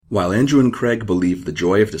While Andrew and Craig believe the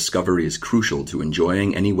joy of discovery is crucial to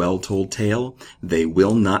enjoying any well-told tale, they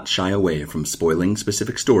will not shy away from spoiling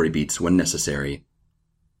specific story beats when necessary.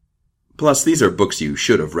 Plus, these are books you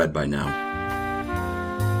should have read by now.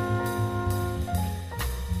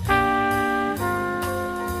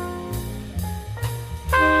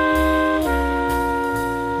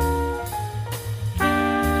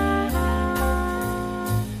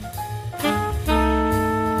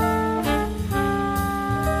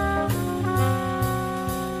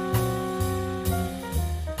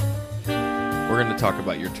 Talk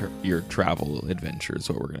about your travel adventures.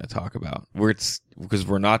 What we're going to talk about, because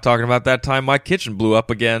we're not talking about that time my kitchen blew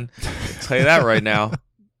up again. I'll tell you that right now.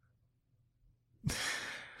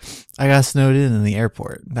 I got snowed in the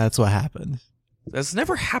airport. That's what happened. That's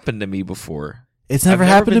never happened to me before. It's never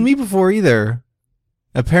happened to me before either.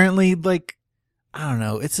 Apparently, like, I don't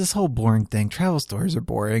know. It's this whole boring thing. Travel stories are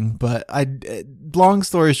boring, but long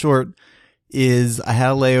story short is I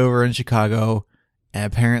had a layover in Chicago, and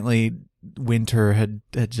apparently winter had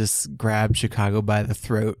just grabbed Chicago by the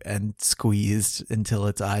throat and squeezed until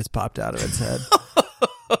its eyes popped out of its head.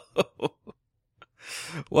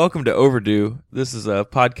 Welcome to Overdue. This is a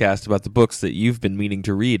podcast about the books that you've been meaning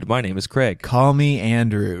to read. My name is Craig. Call me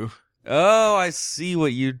Andrew. Oh, I see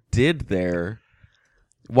what you did there.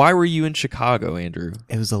 Why were you in Chicago, Andrew?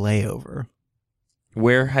 It was a layover.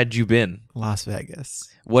 Where had you been? Las Vegas.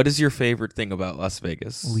 What is your favorite thing about Las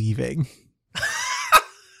Vegas?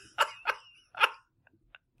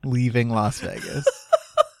 Leaving Las Vegas.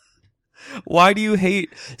 Why do you hate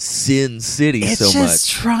Sin City so much? It's just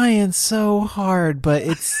trying so hard, but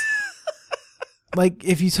it's like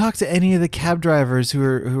if you talk to any of the cab drivers who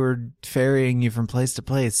are ferrying you from place to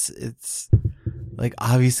place, it's like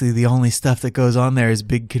obviously the only stuff that goes on there is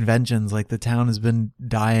big conventions. Like the town has been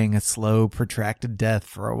dying a slow, protracted death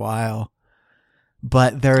for a while,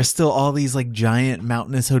 but there are still all these like giant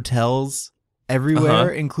mountainous hotels everywhere,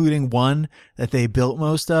 including one that they built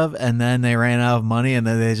most of, and then they ran out of money, and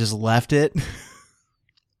then they just left it.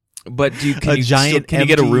 But can you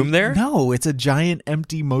get a room there? No, it's a giant,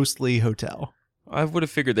 empty, mostly hotel. I would have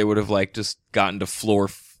figured they would have like just gotten to floor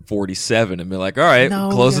 47 and been like, all right,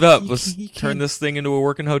 close it up. Let's turn this thing into a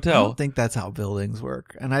working hotel. I don't think that's how buildings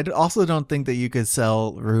work. And I also don't think that you could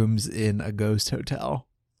sell rooms in a ghost hotel,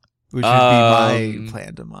 which would be my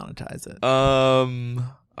plan to monetize it.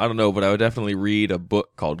 I don't know, but I would definitely read a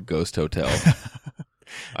book called Ghost Hotel.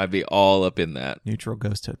 I'd be all up in that. Neutral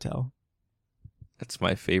Ghost Hotel. That's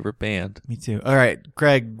my favorite band. Me too. All right,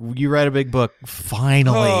 Craig, you read a big book.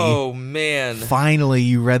 Finally. Oh, man. Finally,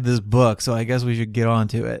 you read this book, so I guess we should get on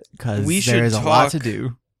to it, because there's a lot to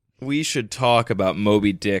do. We should talk about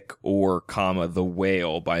Moby-Dick or, The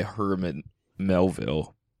Whale by Herman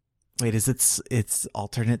Melville. Wait, is its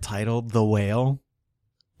alternate title The Whale?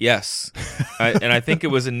 Yes. And I think it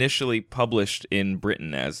was initially published in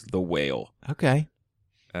Britain as The Whale. Okay.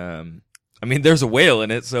 I mean, there's a whale in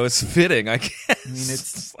it, so it's fitting, I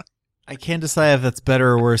guess. I can't decide if that's better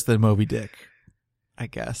or worse than Moby-Dick, I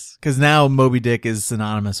guess. Because now Moby-Dick is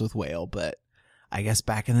synonymous with whale, but I guess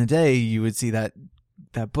back in the day, you would see that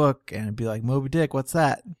book and it'd be like, Moby-Dick, what's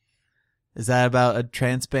that? Is that about a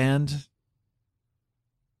trance band?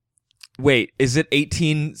 Wait, is it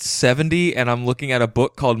 1870 and I'm looking at a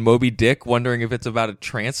book called Moby-Dick wondering if it's about a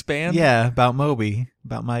trance band? Yeah, about Moby.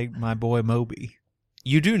 About my boy Moby.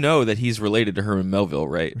 You do know that he's related to Herman Melville,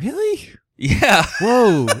 right? Really? Yeah.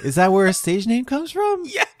 Whoa, is that where his stage name comes from?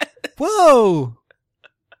 Yes. Whoa.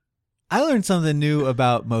 I learned something new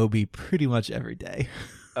about Moby pretty much every day.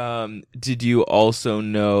 Did you also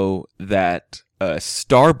know that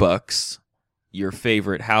Starbucks, your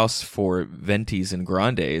favorite house for ventis and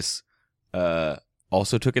grandes,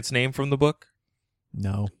 also took its name from the book?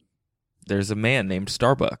 No. There's a man named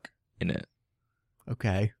Starbuck in it.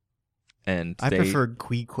 Okay. And I prefer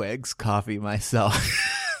Queequeg's coffee myself.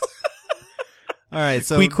 All right,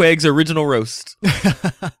 so Queequeg's original roast.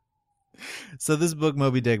 So this book,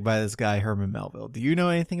 Moby-Dick, by this guy, Herman Melville. Do you know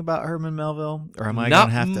anything about Herman Melville? Or am I going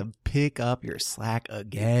to have to pick up your slack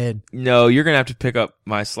again? No, you're going to have to pick up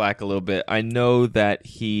my slack a little bit. I know that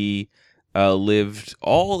he lived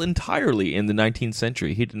entirely in the 19th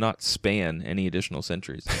century. He did not span any additional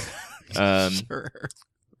centuries. Sure.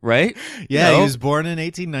 Right? Yeah, he was born in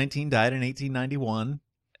 1819, died in 1891.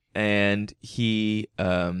 And he,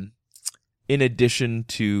 in addition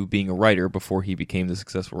to being a writer, before he became the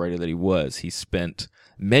successful writer that he was, he spent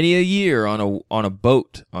many a year on a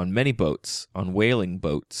boat, on many boats, on whaling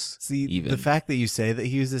boats. See, even. The fact that you say that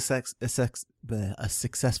he was a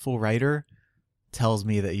successful writer tells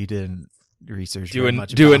me that you didn't research very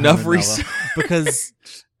much do about enough Herman research Melville. Because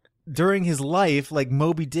during his life, like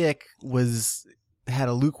Moby-Dick had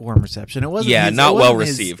a lukewarm reception. It wasn't not well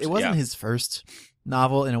received. It wasn't his first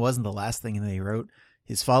novel, and it wasn't the last thing that he wrote.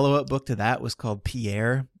 His follow-up book to that was called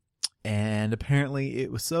Pierre, and apparently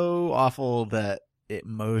it was so awful that it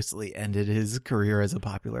mostly ended his career as a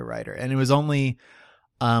popular writer. And it was only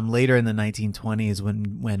later in the 1920s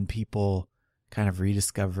when people kind of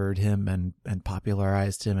rediscovered him and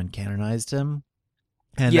popularized him and canonized him.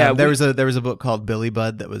 And there was a book called Billy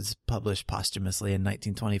Budd that was published posthumously in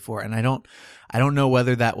 1924, and I don't know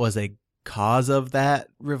whether that was a cause of that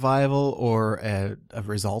revival or a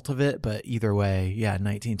result of it, but either way,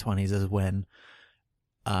 1920s is when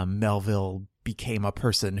Melville became a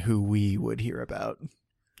person who we would hear about,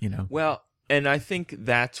 Well, and I think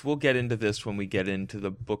we'll get into this when we get into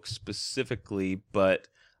the book specifically, but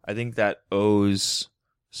I think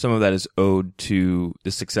some of that is owed to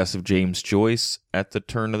the success of James Joyce at the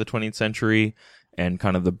turn of the 20th century and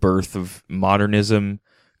kind of the birth of modernism,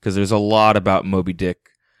 because there's a lot about Moby-Dick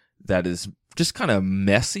that is just kind of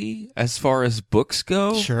messy as far as books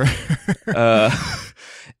go. Sure.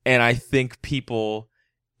 And I think people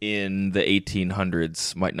in the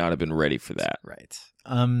 1800s might not have been ready for that. Right.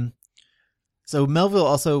 So Melville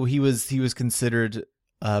also, he is considered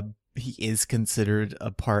a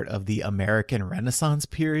part of the American Renaissance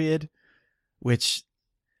period, which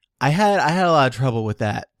I had a lot of trouble with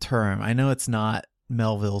that term. I know it's not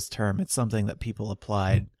Melville's term. It's something that people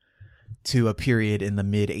applied to a period in the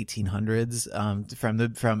mid 1800s, from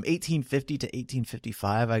 1850 to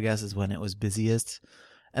 1855, I guess, is when it was busiest.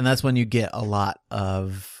 And that's when you get a lot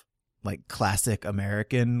of like classic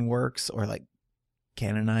American works or like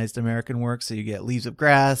canonized American works. So you get Leaves of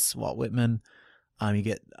Grass, Walt Whitman. You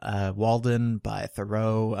get Walden by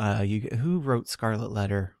Thoreau. Who wrote Scarlet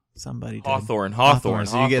Letter? Somebody did. Hawthorne.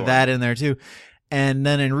 So you get that in there too. And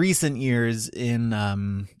then in recent years,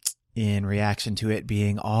 in reaction to it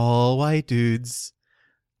being all white dudes,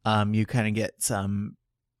 you kind of get some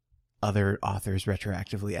other authors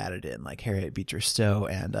retroactively added in, like Harriet Beecher Stowe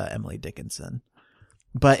and Emily Dickinson.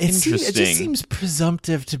 But it just seems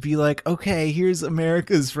presumptive to be like, okay, here's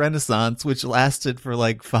America's Renaissance, which lasted for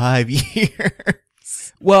like 5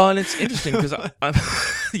 years. Well, and it's interesting because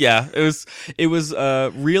it was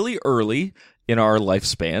really early in our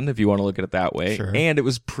lifespan, if you want to look at it that way. Sure. And it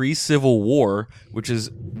was pre-Civil War, which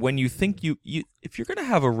is when you think you if you're going to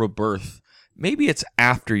have a rebirth, maybe it's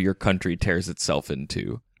after your country tears itself in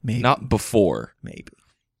two, not before. Maybe.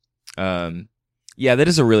 That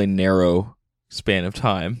is a really narrow span of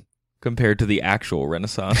time compared to the actual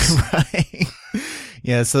Renaissance. Right.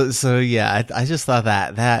 Yeah, so yeah, I just thought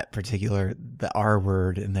that particular, the R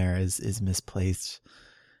word in there is misplaced.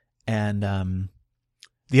 And one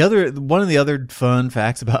of the other fun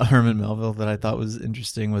facts about Herman Melville that I thought was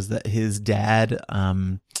interesting was that his dad,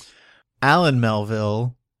 Alan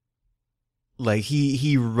Melville, like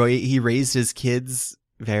he raised his kids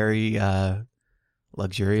very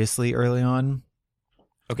luxuriously early on.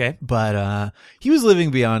 Okay. But he was living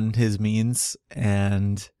beyond his means,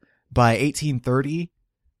 and by 1830,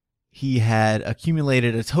 he had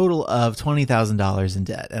accumulated a total of $20,000 in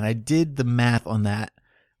debt. And I did the math on that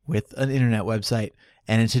with an internet website,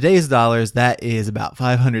 and in today's dollars, that is about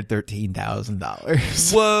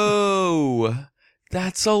 $513,000. Whoa!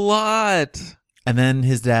 That's a lot! And then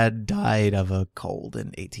his dad died of a cold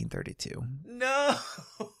in 1832. No!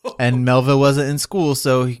 And Melville wasn't in school,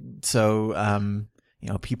 so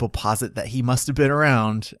people posit that he must have been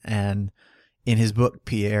around. And in his book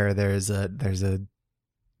Pierre, there's a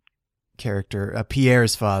character,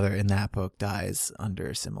 Pierre's father in that book dies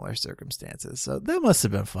under similar circumstances. So that must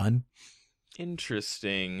have been fun.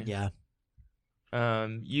 Interesting. Yeah.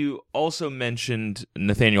 You also mentioned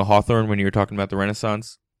Nathaniel Hawthorne when you were talking about the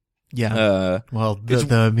Renaissance. Yeah.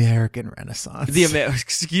 The American Renaissance.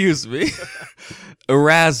 Excuse me.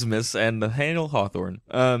 Erasmus and Nathaniel Hawthorne.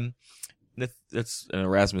 That's an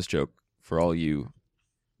Erasmus joke for all you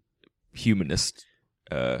humanist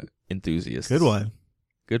enthusiasts. Good one.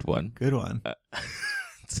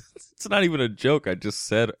 It's not even a joke. I just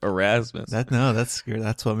said Erasmus.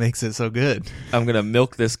 That's what makes it so good. I'm gonna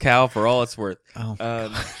milk this cow for all it's worth. Oh,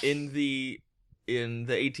 in the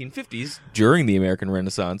 1850s, during the American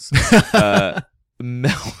Renaissance,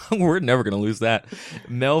 we're never gonna lose that.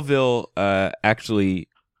 Melville actually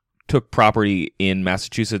took property in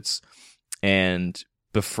Massachusetts and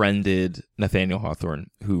befriended Nathaniel Hawthorne,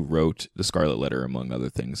 who wrote The Scarlet Letter, among other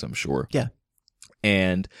things, I'm sure. Yeah.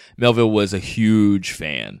 And Melville was a huge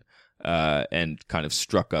fan and kind of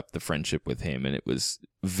struck up the friendship with him. And it was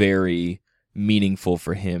very meaningful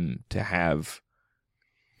for him to have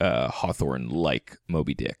Hawthorne like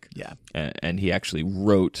Moby-Dick. Yeah. And he actually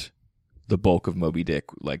wrote the bulk of Moby-Dick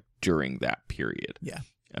like during that period. Yeah.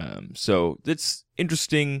 So it's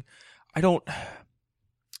interesting. I don't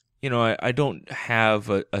have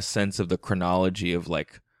a sense of the chronology of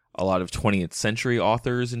like a lot of 20th century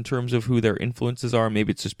authors in terms of who their influences are.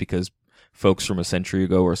 Maybe it's just because folks from a century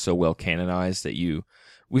ago are so well canonized that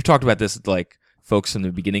we've talked about this, like folks in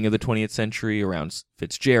the beginning of the 20th century around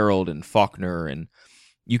Fitzgerald and Faulkner, and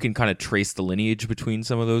you can kind of trace the lineage between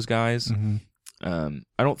some of those guys. Mm-hmm.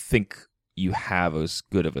 I don't think you have as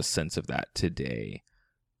good of a sense of that today,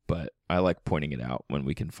 but I like pointing it out when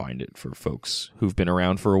we can find it for folks who've been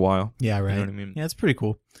around for a while. Yeah, right. You know what I mean? Yeah, it's pretty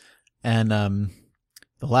cool. And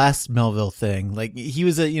the last Melville thing, like he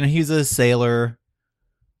was a sailor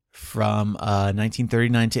from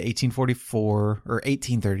 1939 to 1844, or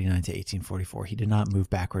 1839 to 1844. He did not move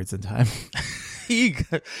backwards in time. He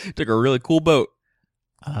took a really cool boat.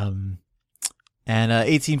 And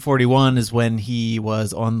 1841 is when he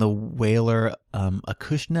was on the whaler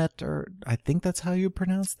Acushnet, or I think that's how you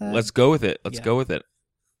pronounce that. Let's go with it. Let's go with it.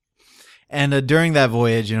 And during that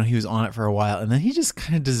voyage, he was on it for a while, and then he just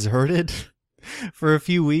kind of deserted for a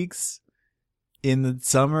few weeks in the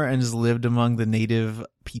summer and just lived among the native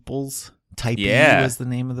peoples. Taipei was the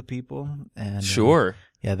name of the people. And sure.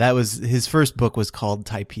 That was his first book was called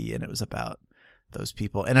Taipei, and it was about those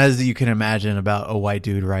people. And as you can imagine, about a white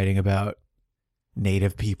dude writing about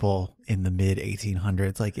native people in the mid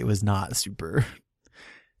 1800s, like it was not super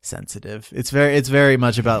sensitive. It's very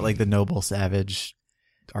much about like the noble savage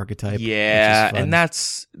archetype. Yeah, and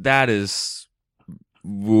that is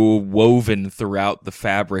woven throughout the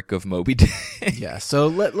fabric of Moby-Dick. Yeah, so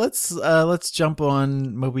let's jump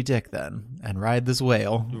on Moby-Dick then and ride this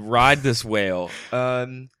whale. Ride this whale.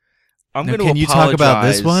 I'm going to apologize. Can you talk about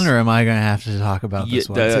this one, or am I going to have to talk about this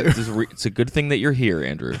one too? It's a good thing that you're here,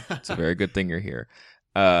 Andrew. It's a very good thing you're here.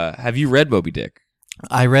 Have you read Moby-Dick?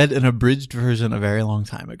 I read an abridged version a very long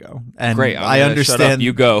time ago. And great. I understand. Shut up,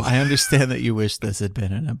 you go. I understand that you wish this had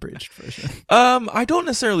been an abridged version. I don't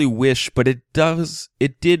necessarily wish, but it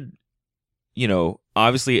did,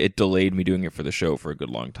 obviously it delayed me doing it for the show for a good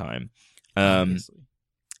long time. Obviously.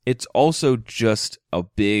 It's also just a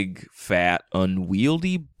big, fat,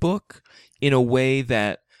 unwieldy book in a way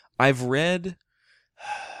that I've read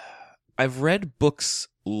books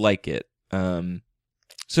like it.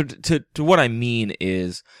 So to what I mean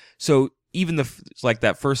is, so even like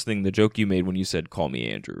that first thing, the joke you made when you said, "Call me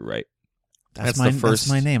Andrew," right? That's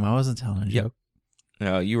my name. I wasn't telling a joke.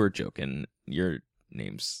 No, you were joking. Your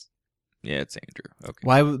name's, it's Andrew. Okay.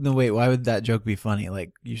 Why would that joke be funny?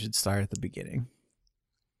 Like, you should start at the beginning.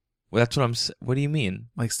 Well, that's what what do you mean?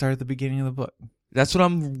 Like, start at the beginning of the book. That's what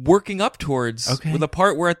I'm working up towards. Okay. With a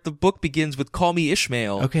part where the book begins with "Call me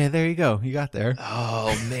Ishmael." Okay, there you go. You got there.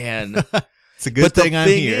 Oh man. It's a good thing I'm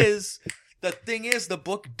here. The thing is, the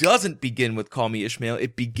book doesn't begin with "Call me Ishmael."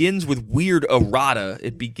 It begins with weird errata.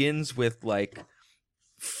 It begins with like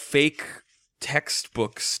fake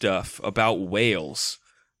textbook stuff about whales.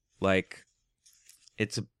 Like,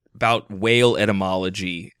 it's about whale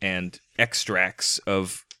etymology and extracts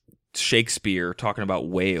of Shakespeare talking about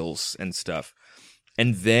whales and stuff.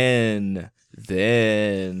 And then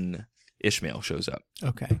Ishmael shows up.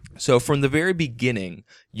 Okay. So from the very beginning,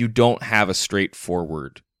 you don't have a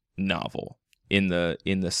straightforward novel in the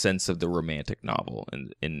sense of the romantic novel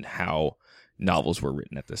and in how novels were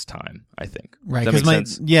written at this time, I think. Right. Does that make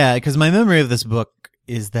sense? Yeah, because my memory of this book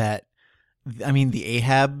is that, I mean, the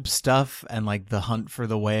Ahab stuff and like the hunt for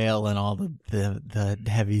the whale and all the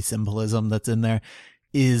heavy symbolism that's in there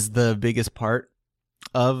is the biggest part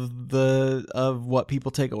of what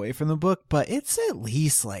people take away from the book, but it's at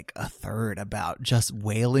least like a third about just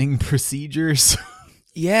whaling procedures.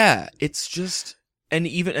 Yeah, it's just, and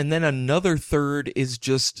then another third is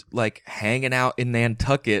just like hanging out in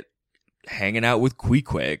Nantucket, hanging out with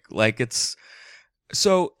Queequeg. Like, it's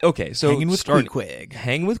so okay. So hanging with Queequeg,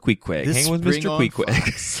 hanging with Queequeg, hanging with Mr.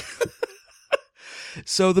 Queequeg.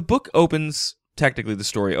 So the book opens. Technically, the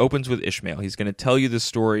story opens with Ishmael. He's going to tell you the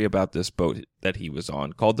story about this boat that he was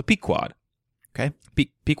on called the Pequod. Okay.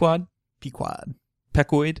 Pequod? Pequod.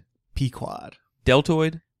 Pequoid? Pequod.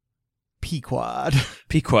 Deltoid? Pequod.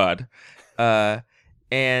 Pequod.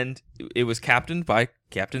 And it was captained by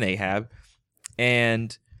Captain Ahab.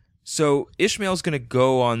 And so Ishmael's going to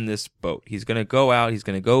go on this boat. He's going to go out. He's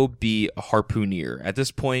going to go be a harpooner. At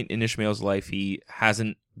this point in Ishmael's life, he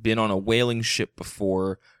hasn't been on a whaling ship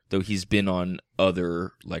before, though he's been on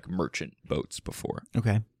other like merchant boats before.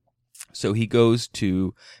 Okay. So he goes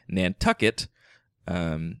to Nantucket,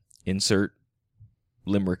 insert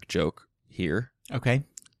limerick joke here. Okay.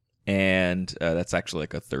 and that's actually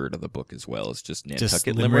like a third of the book as well. It's just Nantucket Just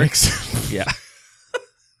limericks. Yeah.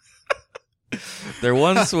 There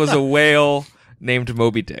once was a whale named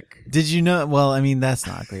Moby-Dick. Did you know? Well, I mean, that's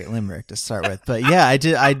not a great limerick to start with, but yeah, I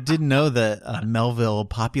did know that Melville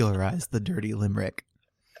popularized the dirty limerick.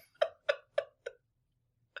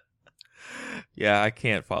 Yeah, I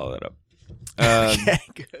can't follow that up. Okay,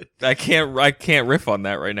 good. I can't riff on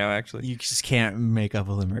that right now. Actually, You just can't make up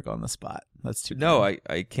a limerick on the spot. That's too. no,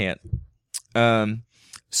 I can't.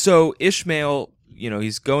 So Ishmael,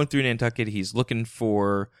 he's going through Nantucket. He's looking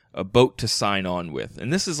for a boat to sign on with,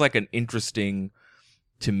 and this is like an interesting,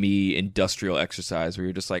 to me, industrial exercise where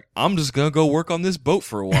you're just like, I'm just gonna go work on this boat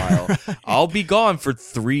for a while. Right. I'll be gone for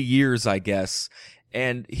 3 years, I guess.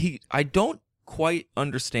 And I don't quite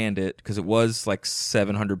understand it because it was like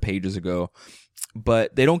 700 pages ago,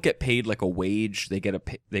 but they don't get paid like a wage. They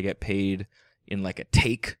get paid in like a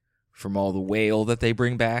take from all the whale that they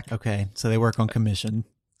bring back. Okay, so they work on commission.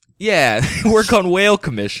 Yeah, they work on whale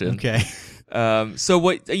commission. Okay. So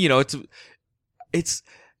what, it's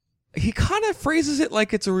he kind of phrases it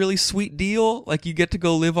like it's a really sweet deal. Like you get to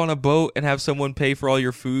go live on a boat and have someone pay for all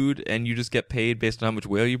your food, and you just get paid based on how much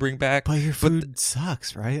whale you bring back. But your food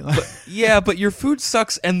sucks, right? But your food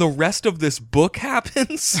sucks, and the rest of this book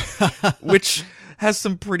happens, which has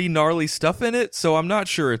some pretty gnarly stuff in it. So I'm not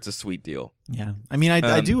sure it's a sweet deal. Yeah, I mean,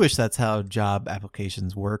 I do wish that's how job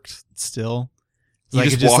applications worked. Still, You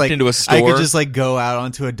just walked into a store. I could just like go out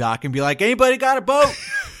onto a dock and be like, "Anybody got a boat?"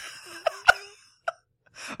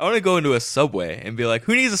 I want to go into a Subway and be like,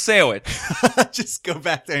 who needs a sandwich? Just go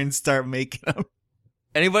back there and start making them.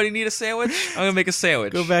 Anybody need a sandwich? I'm going to make a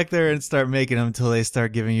sandwich. Go back there and start making them until they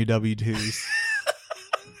start giving you W-2s.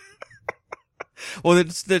 Well,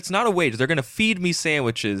 it's not a wage. They're going to feed me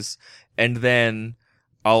sandwiches, and then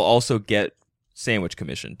I'll also get sandwich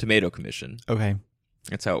commission, tomato commission. Okay.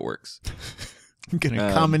 That's how it works. I'm going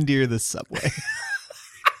to commandeer the Subway.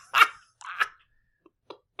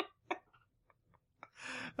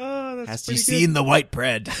 Oh, that's Has pretty you good. seen the white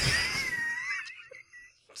bread?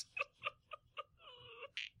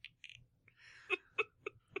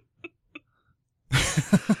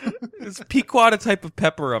 Is Pequot a type of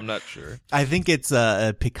pepper? I'm not sure. I think it's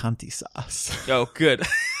a picante sauce. Oh, good.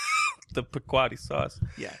 The Pequot sauce.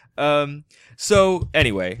 Yeah. So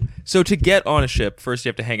anyway, to get on a ship, first you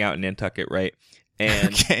have to hang out in Nantucket, right?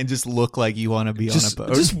 And Okay, and just look like you want to be on a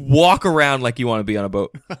boat. Just walk around like you want to be on a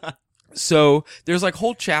boat. So there's like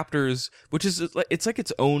whole chapters, which is it's like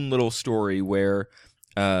its own little story where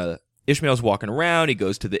Ishmael's walking around. He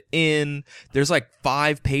goes to the inn. There's like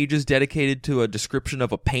 5 pages dedicated to a description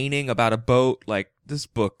of a painting about a boat. Like this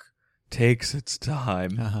book takes its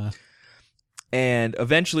time. Uh-huh. And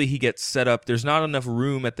eventually he gets set up. There's not enough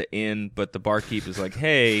room at the inn, but the barkeep is like,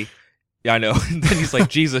 hey, yeah, I know. And then he's like,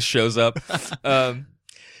 Jesus shows up.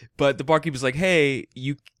 But the barkeep is like, hey,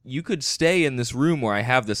 you could stay in this room where I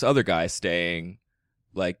have this other guy staying.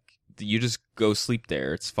 Like, you just go sleep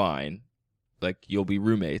there. It's fine. Like, you'll be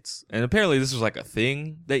roommates. And apparently this was like a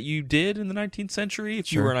thing that you did in the 19th century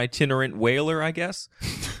if you were an itinerant whaler, I guess.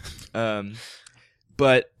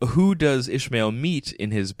 But who does Ishmael meet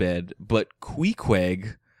in his bed but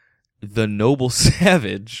Queequeg, the noble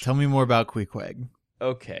savage? Tell me more about Queequeg.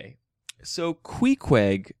 Okay. So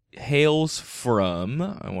Queequeg hails from,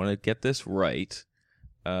 I want to get this right,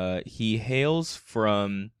 he hails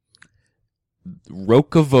from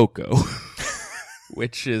Rokovoko,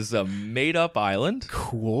 which is a made-up island.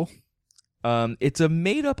 Cool. It's a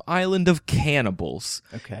made-up island of cannibals.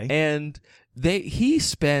 Okay. And he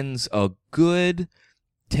spends a good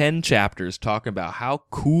 10 chapters talking about how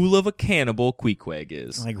cool of a cannibal Queequeg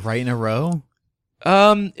is. Like right in a row?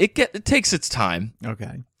 It takes its time.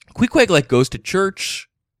 Okay. Queequeg like goes to church.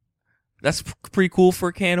 That's pretty cool for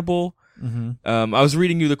a cannibal. Mm-hmm. I was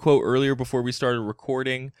reading you the quote earlier before we started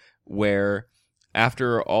recording, where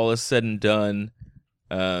after all is said and done,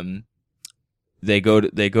 they go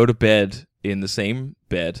to bed in the same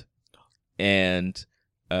bed, and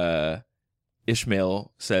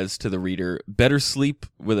Ishmael says to the reader, "Better sleep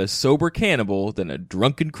with a sober cannibal than a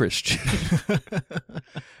drunken Christian."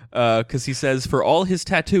 Because he says, for all his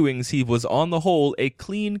tattooings, he was on the whole a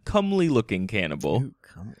clean, comely-looking cannibal. Ooh,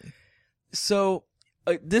 comely. So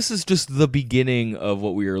this is just the beginning of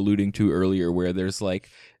what we were alluding to earlier, where there's like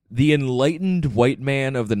the enlightened white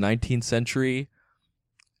man of the 19th century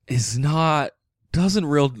doesn't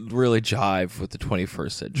really jive with the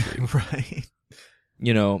 21st century. Right.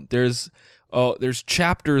 You know, there's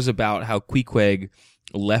chapters about how Queequeg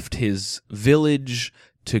left his village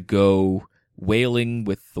to go whaling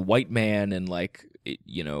with the white man and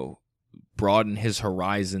broaden his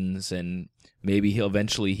horizons, and maybe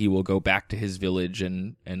he will go back to his village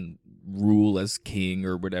and rule as king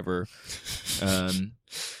or whatever.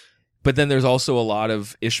 But then there's also a lot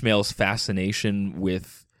of Ishmael's fascination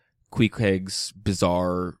with Queequeg's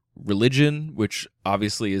bizarre religion, which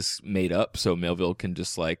obviously is made up, so Melville can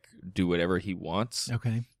just like do whatever he wants.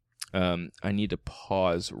 Okay. I need to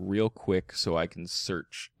pause real quick so I can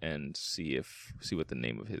search and see what the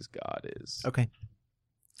name of his god is. Okay.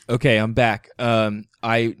 Okay, I'm back.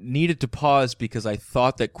 I needed to pause because I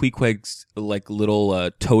thought that Queequeg's like little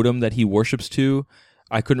totem that he worships to,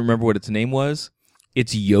 I couldn't remember what its name was.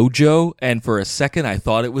 It's Yojo, and for a second I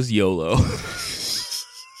thought it was YOLO.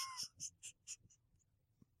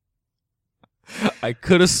 I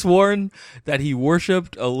could have sworn that he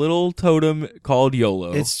worshipped a little totem called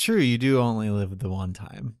YOLO. It's true. You do only live the one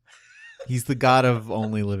time. He's the god of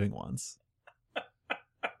only living once.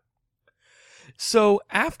 So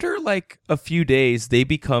after like a few days, they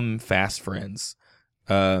become fast friends.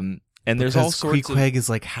 And there's all sorts of... Queequeg is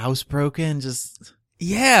like housebroken, just...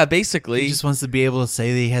 Yeah, basically. He just wants to be able to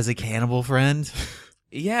say that he has a cannibal friend.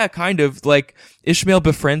 Yeah, kind of. Like, Ishmael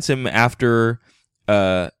befriends him after...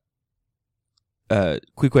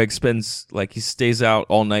 Queequeg spends, like, he stays out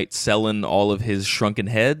all night selling all of his shrunken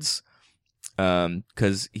heads,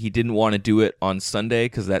 because he didn't want to do it on Sunday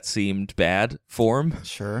because that seemed bad for him.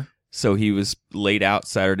 Sure. So he was laid out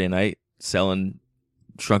Saturday night selling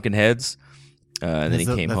shrunken heads, and then he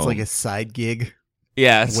came home. That's like a side gig.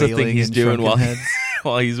 Yeah, it's the thing he's doing while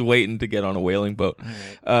while he's waiting to get on a whaling boat.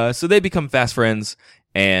 Right. So they become fast friends,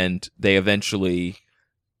 and they eventually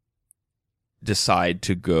decide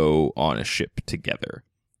to go on a ship together.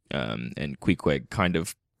 And Queequeg kind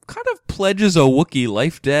of pledges a Wookiee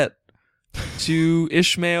life debt to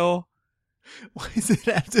Ishmael. Why does it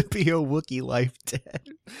have to be a Wookiee life debt?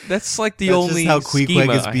 That's like the That's only just how schema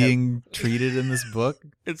Queequeg is I being treated in this book.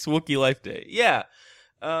 It's Wookiee life day. Yeah.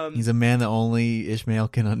 He's a man that only Ishmael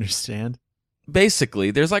can understand.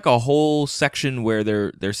 Basically, there's like a whole section where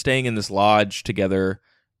they're staying in this lodge together,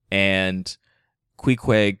 and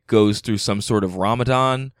Queequeg goes through some sort of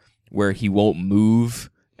Ramadan where he won't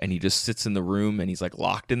move, and he just sits in the room, and he's like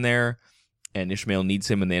locked in there, and Ishmael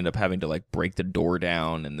needs him, and they end up having to like break the door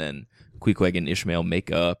down, and then Queequeg and Ishmael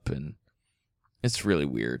make up, and it's really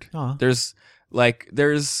weird. Aww.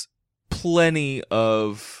 There's plenty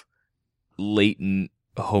of latent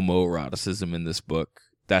homoeroticism in this book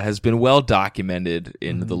that has been well documented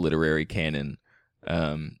in the literary canon.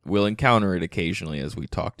 We'll encounter it occasionally as we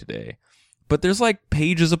talk today. But there's like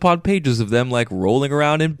pages upon pages of them like rolling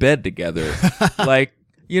around in bed together. Like,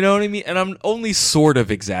 you know what I mean? And I'm only sort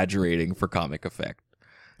of exaggerating for comic effect.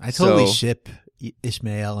 I totally ship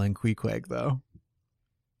Ishmael and Queequeg, though.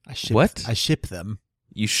 I ship them.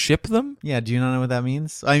 You ship them? Yeah, do you not know what that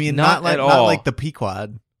means? I mean, not at all. Not like the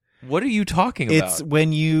Pequod. What are you talking about? It's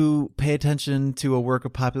when you pay attention to a work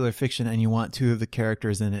of popular fiction and you want two of the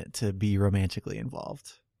characters in it to be romantically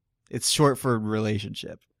involved. It's short for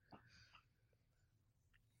relationship.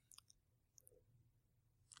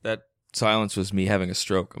 That silence was me having a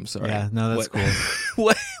stroke. I'm sorry. Yeah, no, that's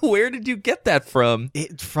cool. Where did you get that from?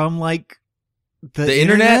 From like the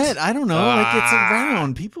internet? I don't know. Like it's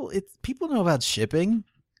around. People know about shipping.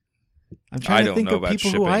 I'm trying to think of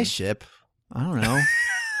people who I ship. I don't know.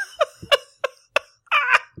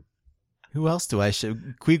 Who else do I ship?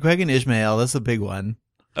 Queequeg and Ishmael. That's a big one.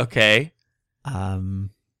 Okay.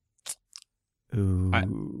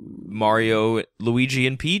 Mario, Luigi,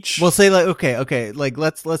 and Peach. We'll say like okay. Like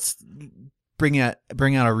let's bring out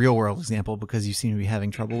a real world example because you seem to be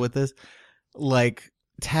having trouble with this. Like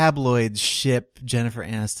tabloids ship Jennifer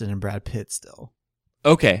Aniston and Brad Pitt still.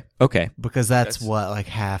 Okay. Because that's what like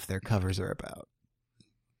half their covers are about.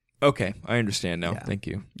 Okay, I understand now. Yeah. Thank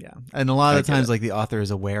you. Yeah, and a lot of the times, like the author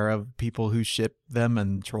is aware of people who ship them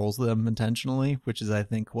and trolls them intentionally, which is, I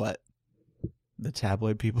think, what the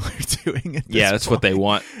tabloid people are doing. At this that's point. what they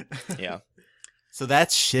want. Yeah. So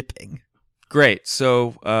that's shipping. Great.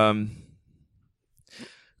 So,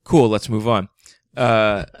 cool. Let's move on.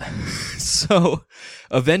 So,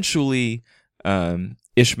 eventually,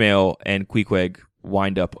 Ishmael and Queequeg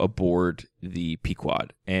wind up aboard the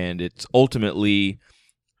Pequod, and it's ultimately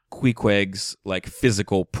Queequeg's like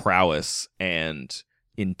physical prowess and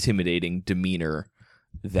intimidating demeanor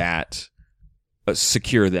that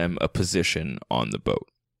secure them a position on the boat.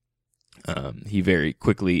 He very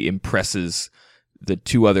quickly impresses the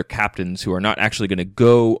two other captains who are not actually going to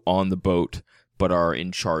go on the boat, but are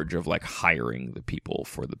in charge of like hiring the people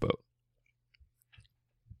for the boat.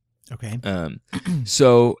 Okay.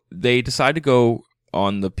 So they decide to go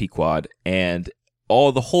on the Pequod, and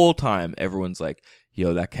the whole time everyone's like,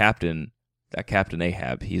 yo, that captain, that Captain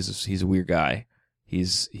Ahab. He's a weird guy.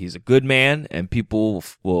 He's a good man, and people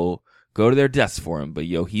will go to their deaths for him. But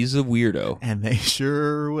he's a weirdo, and they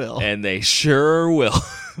sure will.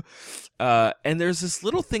 And there's this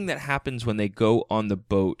little thing that happens when they go on the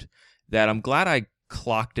boat that I'm glad I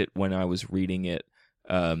clocked it when I was reading it,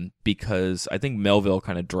 because I think Melville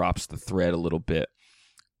kind of drops the thread a little bit.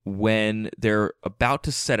 When they're about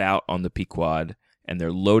to set out on the Pequod and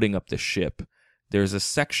they're loading up the ship, there's a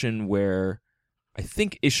section where I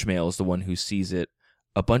think Ishmael is the one who sees it.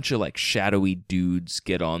 A bunch of like shadowy dudes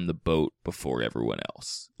get on the boat before everyone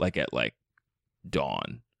else, like at like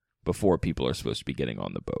dawn, before people are supposed to be getting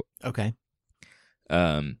on the boat. Okay.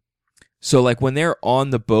 So like when they're on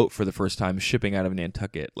the boat for the first time shipping out of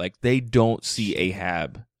Nantucket, like they don't see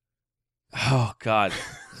Ahab. Oh God,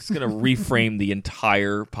 it's going to reframe the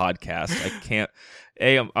entire podcast. I can't.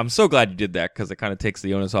 I'm so glad you did that, because it kind of takes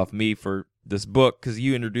the onus off me for this book, because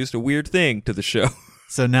you introduced a weird thing to the show.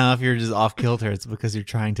 So now if you're just off kilter, it's because you're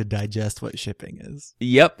trying to digest what shipping is.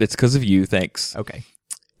 Yep, it's because of you. Thanks. Okay.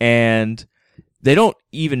 And they don't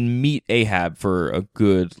even meet Ahab for a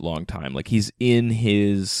good long time. Like he's in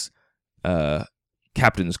his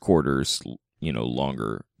captain's quarters,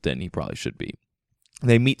 longer than he probably should be.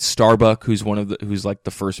 They meet Starbuck, who's like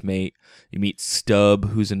the first mate. You meet Stubb,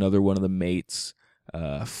 who's another one of the mates.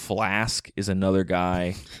 Flask is another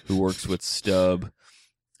guy who works with Stubb.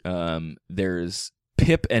 There's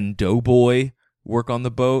Pip and Doughboy work on the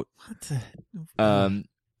boat.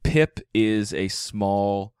 Pip is a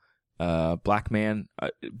small black man.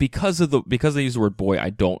 Because they use the word boy, I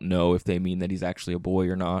don't know if they mean that he's actually a boy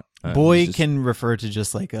or not. Boy can refer to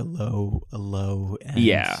just like a low end.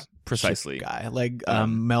 Yeah, precisely. Guy. Like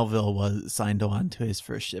Melville was signed on to his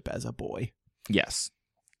first ship as a boy. Yes.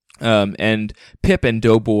 And Pip and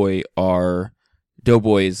Doughboy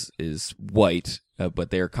is white,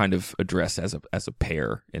 but they are kind of addressed as a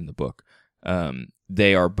pair in the book.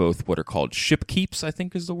 They are both what are called shipkeeps, I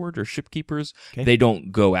think is the word, or shipkeepers. Okay. They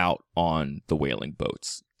don't go out on the whaling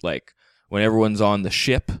boats. Like when everyone's on the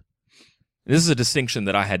ship, this is a distinction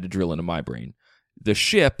that I had to drill into my brain. The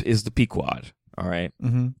ship is the Pequod, all right?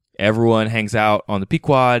 Mm-hmm. Everyone hangs out on the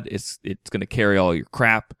Pequod. It's going to carry all your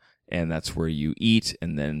crap, and that's where you eat,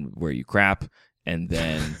 and then where you crap, and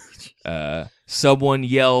then someone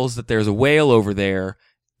yells that there's a whale over there,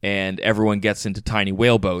 and everyone gets into tiny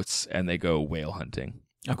whale boats, and they go whale hunting.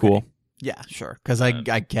 Okay. Cool? Yeah, sure. Because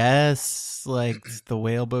I guess like the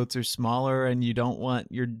whale boats are smaller, and you don't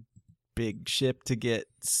want your big ship to get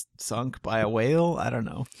sunk by a whale. I don't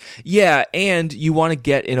know. Yeah, and you want to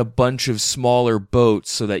get in a bunch of smaller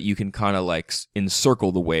boats so that you can kind of like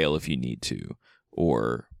encircle the whale if you need to,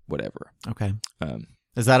 or whatever. Okay.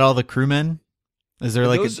 Is that all the crewmen? Is there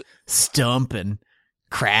like a Stump and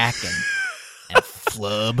Crack and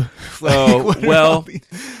Flub? Oh, well,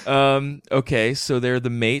 okay, so they're the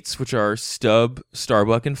mates, which are Stubb,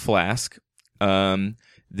 Starbuck, and Flask.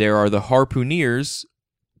 There are the harpooneers,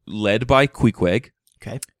 led by Queequeg.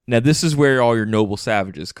 Okay. Now, this is where all your noble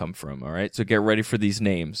savages come from, all right? So get ready for these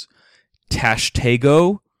names.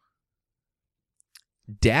 Tashtego,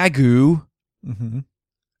 Dagu, mm-hmm.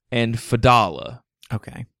 and Fadala.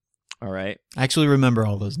 Okay. All right. I actually remember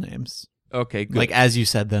all those names. Okay, good. Like, as you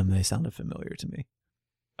said them, they sounded familiar to me.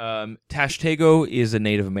 Tashtego is a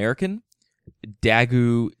Native American.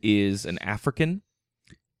 Dagu is an African.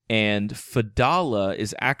 And Fadala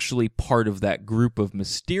is actually part of that group of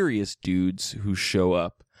mysterious dudes who show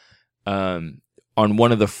up. On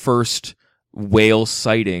one of the first whale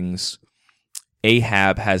sightings,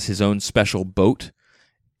 Ahab has his own special boat,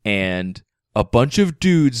 and a bunch of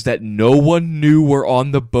dudes that no one knew were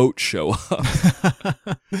on the boat show up.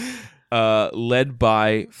 Led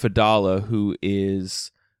by Fadala, who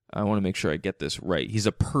is, I want to make sure I get this right, he's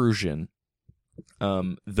a Persian.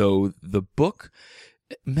 Though the book,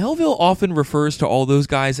 Melville often refers to all those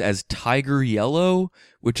guys as Tiger Yellow,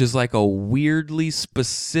 which is like a weirdly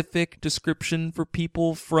specific description for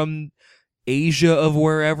people from Asia of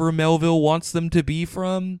wherever Melville wants them to be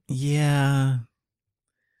from. Yeah.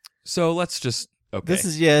 So let's just, okay.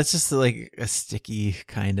 It's just like a sticky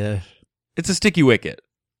kind of. It's a sticky wicket.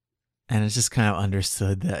 And it's just kind of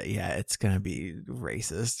understood that, it's going to be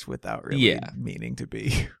racist without really meaning to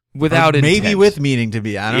be. Without intent. Maybe with meaning to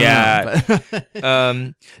be. I don't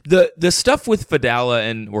know. But. The stuff with Fadala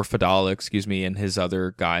and his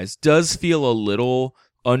other guys does feel a little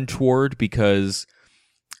untoward because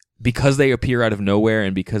they appear out of nowhere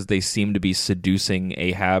and because they seem to be seducing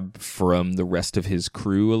Ahab from the rest of his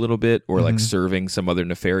crew a little bit, or like serving some other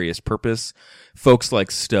nefarious purpose. Folks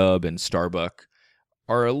like Stubb and Starbuck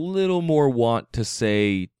are a little more wont to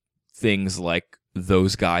say things like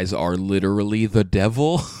those guys are literally the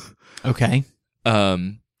devil. Okay.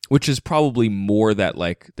 Which is probably more that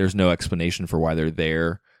like there's no explanation for why they're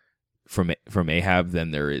there from Ahab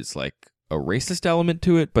than there is like a racist element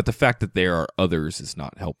to it. But the fact that there are others is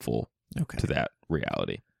not helpful to that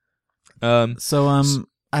reality. So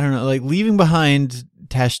I don't know, like leaving behind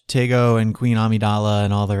Tashtego and Queen Amidala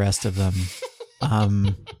and all the rest of them.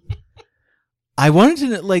 I wanted to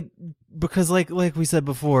know, like, because like we said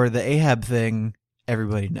before, the Ahab thing,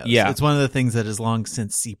 everybody knows. Yeah. It's one of the things that has long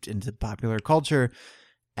since seeped into popular culture,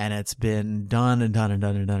 and it's been done and done and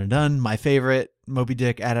done and done and done. My favorite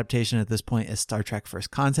Moby-Dick adaptation at this point is Star Trek First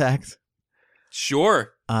Contact.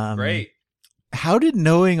 Sure. Great. How did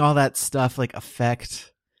knowing all that stuff like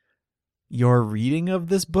affect your reading of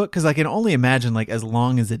this book? Because I can only imagine, like, as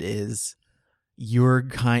long as it is, you've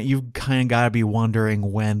kind of got to be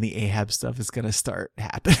wondering when the Ahab stuff is going to start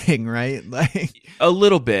happening, right? Like a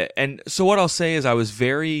little bit. And so what I'll say is I was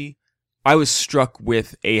struck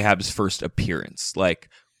with Ahab's first appearance. Like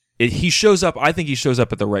he shows up. I think he shows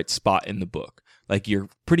up at the right spot in the book. Like you're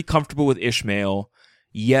pretty comfortable with Ishmael.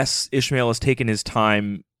 Yes, Ishmael has taken his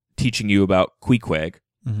time teaching you about Queequeg.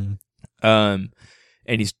 Mm-hmm.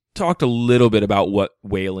 And he's talked a little bit about what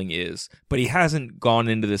whaling is, but he hasn't gone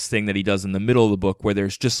into this thing that he does in the middle of the book where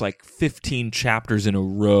there's just like 15 chapters in a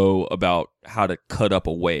row about how to cut up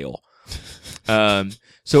a whale.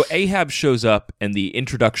 So Ahab shows up and the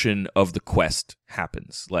introduction of the quest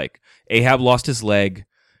happens. Like Ahab lost his leg.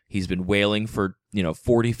 He's been whaling for,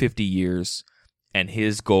 40, 50 years, and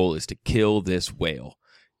his goal is to kill this whale.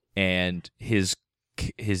 And his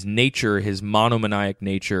nature, his monomaniac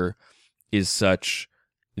nature is such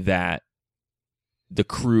that the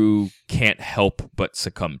crew can't help but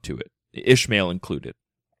succumb to it, Ishmael included.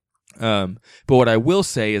 But what I will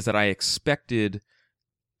say is that I expected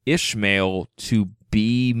Ishmael to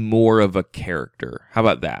be more of a character. How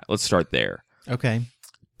about that? Let's start there. Okay.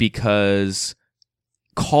 Because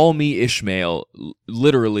call me Ishmael,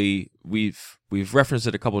 literally, we've referenced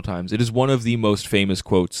it a couple of times. It is one of the most famous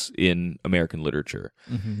quotes in American literature.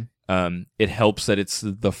 Mm-hmm. It helps that it's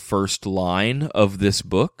the first line of this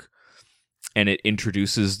book, and it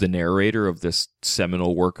introduces the narrator of this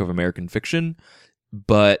seminal work of American fiction.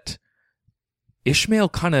 But Ishmael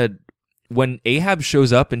kind of, when Ahab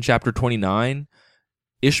shows up in chapter 29,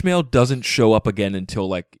 Ishmael doesn't show up again until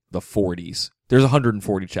like the 40s. There's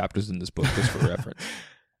 140 chapters in this book, just for reference.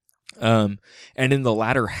 And in the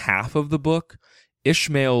latter half of the book,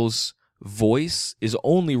 Ishmael's voice is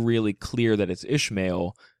only really clear that it's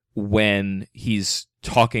Ishmael when he's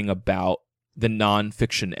talking about the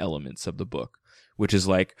nonfiction elements of the book, which is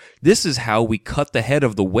like, this is how we cut the head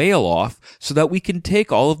of the whale off so that we can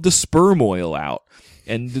take all of the sperm oil out.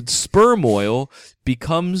 And the sperm oil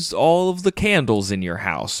becomes all of the candles in your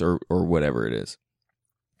house or whatever it is.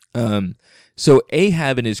 So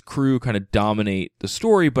Ahab and his crew kind of dominate the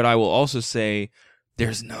story, but I will also say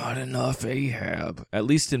there's not enough Ahab, at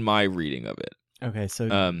least in my reading of it. Okay, so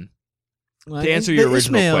to answer your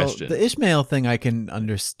original question. The Ishmael thing I can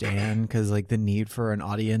understand because like the need for an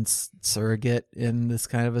audience surrogate in this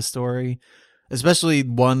kind of a story, especially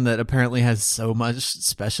one that apparently has so much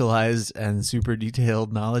specialized and super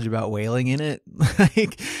detailed knowledge about whaling in it.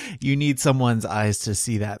 Like you need someone's eyes to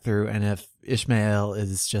see that through. And if Ishmael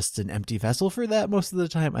is just an empty vessel for that most of the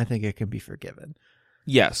time, I think it can be forgiven.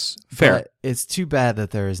 Yes, fair. But it's too bad that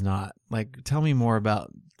there is not. Like, tell me more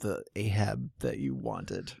about the Ahab that you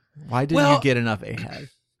wanted. Why didn't you get enough Ahab?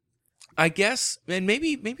 I guess, and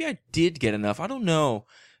maybe I did get enough. I don't know,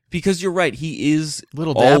 because you're right. He is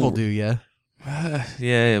little dabble, do ya?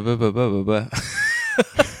 Yeah.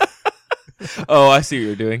 Oh, I see what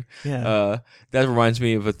you're doing. Yeah. That reminds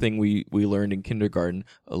me of a thing we learned in kindergarten.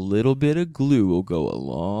 A little bit of glue will go a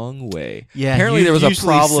long way. Yeah. Apparently there was a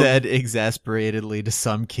problem. Said exasperately to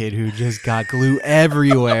some kid who just got glue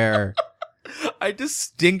everywhere. I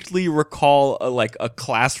distinctly recall a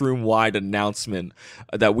classroom-wide announcement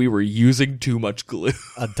that we were using too much glue.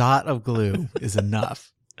 A dot of glue is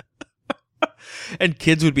enough. And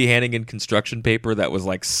kids would be handing in construction paper that was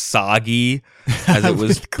like soggy as it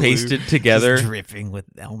was pasted together. Just dripping with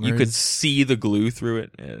Elmer's. You could see the glue through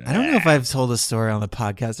it. I don't know if I've told a story on the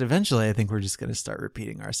podcast. Eventually, I think we're just going to start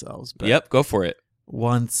repeating ourselves. But yep, go for it.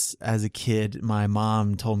 Once, as a kid, my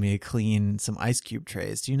mom told me to clean some ice cube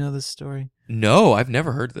trays. Do you know this story? No, I've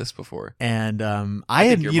never heard this before. And I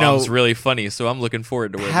think your mom's really funny, so I'm looking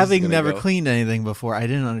forward to where having this is never go. Cleaned anything before, I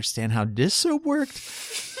didn't understand how dish soap worked.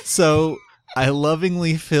 So I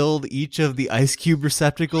lovingly filled each of the ice cube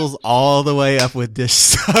receptacles all the way up with dish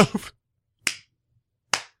soap.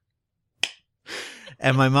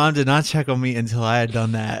 And my mom did not check on me until I had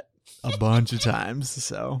done that a bunch of times.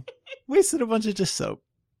 So wasted a bunch of just soap.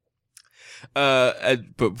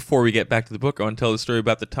 But before we get back to the book, I want to tell the story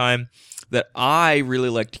about the time that I really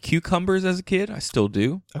liked cucumbers as a kid. I still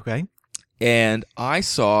do. Okay. And I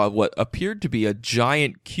saw what appeared to be a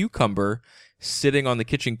giant cucumber sitting on the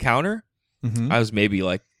kitchen counter. Mm-hmm. I was maybe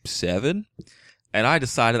like 7, and I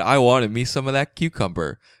decided I wanted me some of that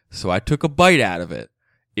cucumber. So I took a bite out of it.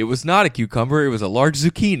 It was not a cucumber, it was a large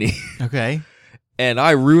zucchini. Okay. And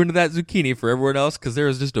I ruined that zucchini for everyone else because there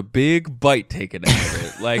was just a big bite taken out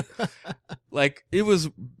of it. Like it was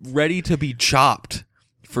ready to be chopped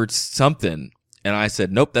for something. And I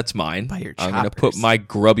said, nope, that's mine. By your I'm going to put my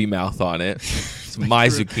grubby mouth on it. It's my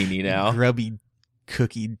zucchini now. Grubby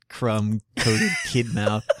cookie crumb coated kid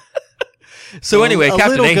mouth. So anyway,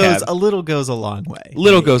 Captain Ahab. A little goes a long way.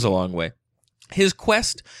 Little goes a long way. His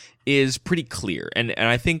quest is pretty clear. And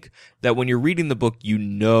I think that when you're reading the book, you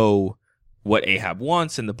know what Ahab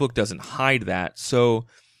wants, and the book doesn't hide that. So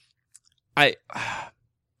I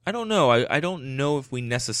don't know. I don't know if we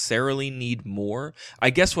necessarily need more. I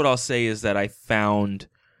guess what I'll say is that I found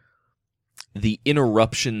the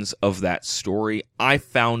interruptions of that story, I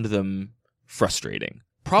found them frustrating.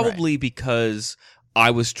 Probably because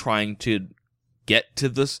I was trying to get to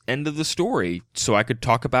the end of the story so I could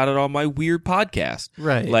talk about it on my weird podcast.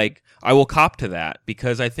 Right. Like, I will cop to that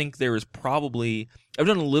because I think there is probably... I've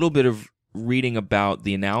done a little bit of reading about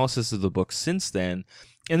the analysis of the book since then,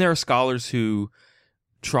 and there are scholars who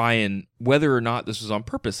try and, whether or not this was on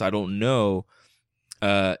purpose, I don't know,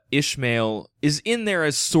 Ishmael is in there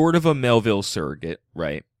as sort of a Melville surrogate,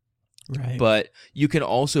 right? Right. But you can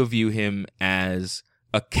also view him as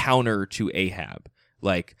a counter to Ahab.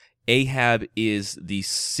 Like, Ahab is the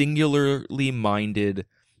singularly minded,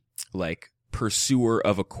 like, pursuer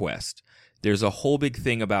of a quest. There's a whole big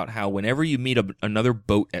thing about how whenever you meet another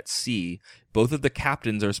boat at sea, both of the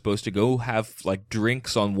captains are supposed to go have like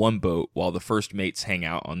drinks on one boat while the first mates hang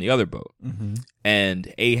out on the other boat. Mm-hmm.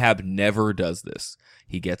 And Ahab never does this.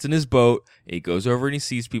 He gets in his boat, he goes over and he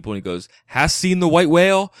sees people and he goes, "Has seen the white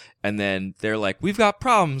whale?" And then they're like, "We've got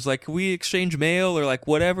problems. Like, can we exchange mail or like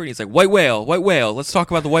whatever?" And he's like, white whale. Let's talk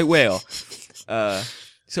about the white whale."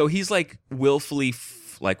 So he's like willfully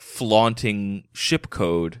flaunting ship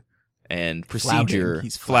code and procedure.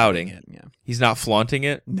 He's flouting it. Yeah. He's not flaunting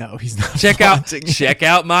it. No, he's not. Check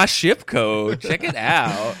out my ship code. Check it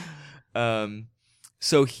out.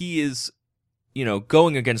 So he is,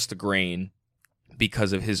 going against the grain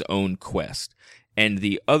because of his own quest. And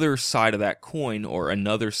the other side of that coin, or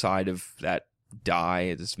another side of that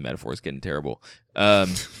die, this metaphor is getting terrible.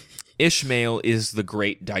 Ishmael is the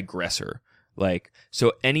great digressor. Like,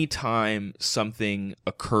 so anytime something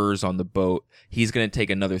occurs on the boat, he's going to take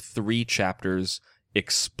another 3 chapters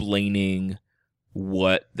explaining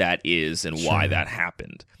what that is and why that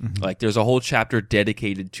happened. Mm-hmm. Like, there's a whole chapter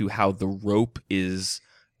dedicated to how the rope is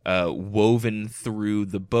woven through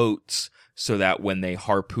the boats so that when they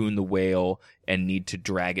harpoon the whale and need to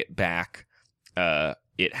drag it back,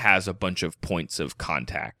 it has a bunch of points of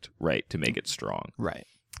contact, right, to make it strong. Right.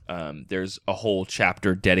 There's a whole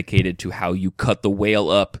chapter dedicated to how you cut the whale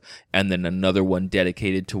up, and then another one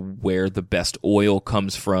dedicated to where the best oil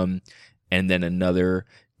comes from, and then another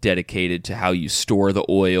dedicated to how you store the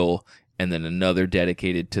oil, and then another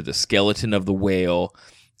dedicated to the skeleton of the whale.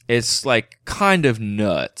 It's like kind of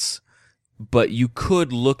nuts, but you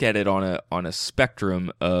could look at it on a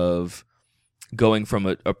spectrum of going from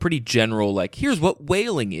a pretty general, like, here's what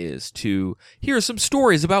whaling is, to here's some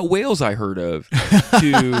stories about whales I heard of,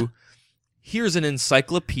 to here's an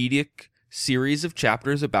encyclopedic series of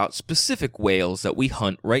chapters about specific whales that we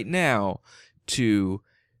hunt right now, to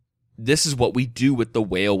this is what we do with the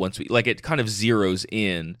whale once we, like, it kind of zeroes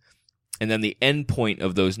in. And then the end point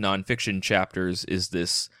of those nonfiction chapters is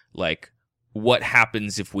this, like, what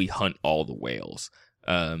happens if we hunt all the whales?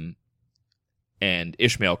 And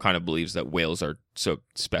Ishmael kind of believes that whales are so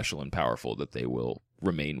special and powerful that they will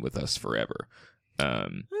remain with us forever.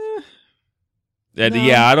 And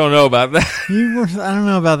yeah, I don't know about that. I don't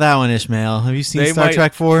know about that one, Ishmael. Have you seen Star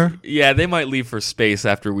Trek 4? Yeah, they might leave for space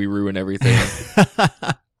after we ruin everything.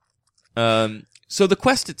 So the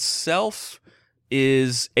quest itself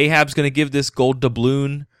is Ahab's going to give this gold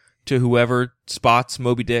doubloon to whoever spots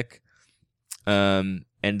Moby-Dick. And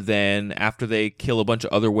then after they kill a bunch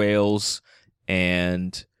of other whales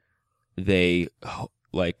and they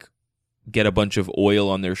like get a bunch of oil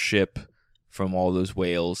on their ship from all those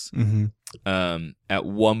whales, at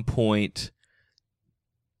one point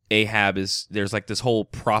Ahab there's like this whole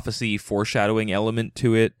prophecy foreshadowing element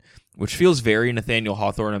to it, which feels very Nathaniel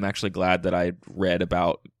Hawthorne. I'm actually glad that I read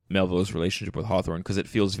about Melville's relationship with Hawthorne, because it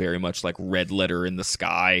feels very much like red letter in the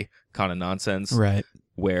sky kind of nonsense. Right.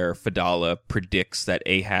 Where Fedallah predicts that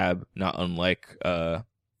Ahab, not unlike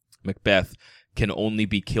Macbeth, can only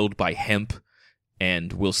be killed by hemp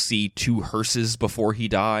and will see 2 hearses before he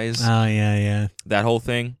dies. Oh, yeah. That whole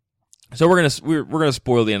thing. So we're gonna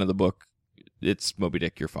spoil the end of the book. It's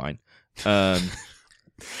Moby-Dick, you're fine.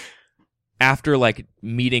 After like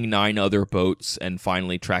meeting 9 other boats and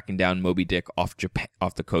finally tracking down Moby-Dick off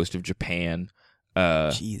the coast of Japan.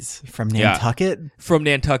 Jeez, from Nantucket? Yeah, from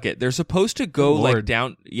Nantucket. They're supposed to go Lord.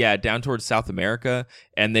 down towards South America,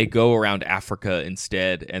 and they go around Africa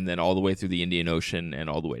instead, and then all the way through the Indian Ocean and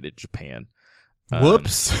all the way to Japan.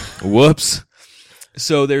 Whoops.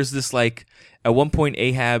 So there's this like, at one point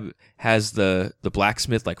Ahab has the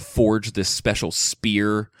blacksmith like forge this special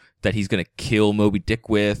spear that he's going to kill Moby-Dick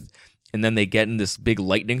with, and then they get in this big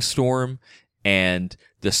lightning storm, and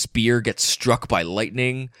the spear gets struck by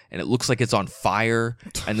lightning, and it looks like it's on fire,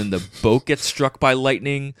 and then the boat gets struck by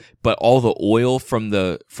lightning, but all the oil from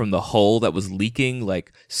the hull that was leaking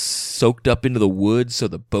like soaked up into the wood, so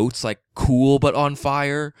the boat's like cool but on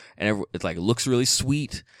fire, and it like looks really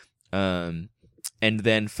sweet. And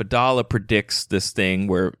then Fedallah predicts this thing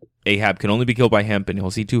where Ahab can only be killed by hemp, and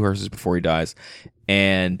he'll see 2 hearses before he dies.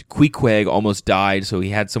 And Queequeg almost died, so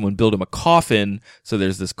he had someone build him a coffin. So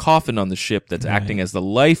there's this coffin on the ship that's acting as the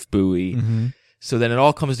life buoy. Mm-hmm. So then it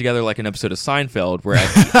all comes together like an episode of Seinfeld, where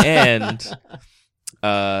at the end,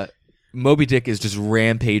 Moby-Dick is just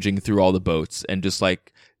rampaging through all the boats and just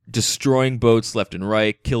like destroying boats left and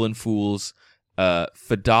right, killing fools.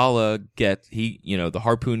 Fedallah the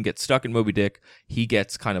harpoon gets stuck in Moby-Dick. He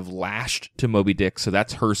gets kind of lashed to Moby-Dick, so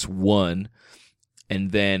that's hearse 1.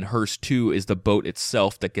 And then hearse 2 is the boat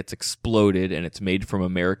itself that gets exploded, and it's made from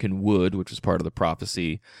American wood, which is part of the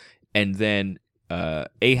prophecy. And then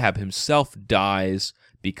Ahab himself dies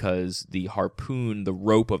because the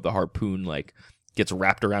rope of the harpoon, like, gets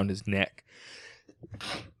wrapped around his neck.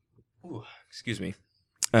 Ooh, excuse me.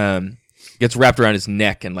 Gets wrapped around his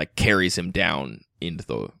neck and like carries him down into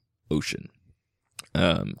the ocean.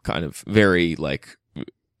 Kind of very like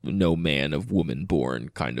no man of woman born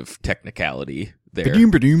kind of technicality there.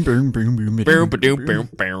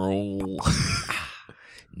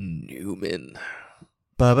 Newman.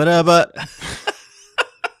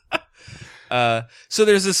 So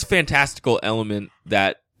there's this fantastical element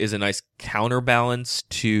that is a nice counterbalance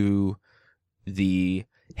to the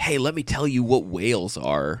hey, let me tell you what whales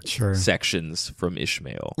are sections from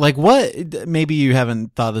Ishmael. Like what, maybe you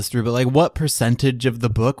haven't thought this through, but like what percentage of the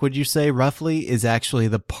book would you say roughly is actually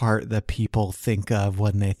the part that people think of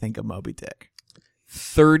when they think of Moby-Dick?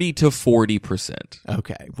 30 to 40%.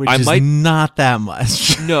 Okay, which is not that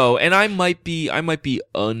much. No, and I might be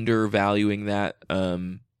undervaluing that.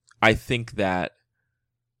 I think that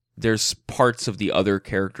there's parts of the other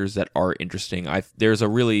characters that are interesting. There's a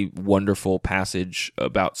really wonderful passage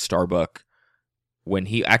about Starbuck when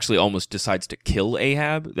he actually almost decides to kill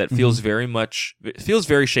Ahab that feels very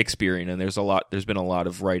Shakespearean, and there's been a lot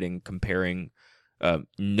of writing comparing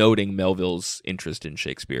noting Melville's interest in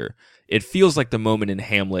Shakespeare. It feels like the moment in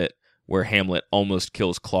Hamlet where Hamlet almost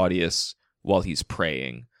kills Claudius while he's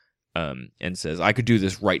praying, and says, I could do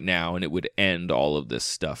this right now and it would end all of this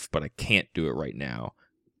stuff, but I can't do it right now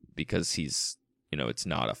because he's, it's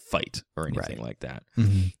not a fight or anything like that.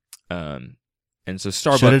 Mm-hmm. And so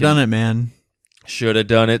Starbuck should have done it, man. Should have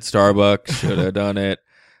done it, Starbuck. Should have done it.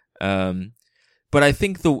 But I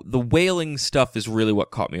think the whaling stuff is really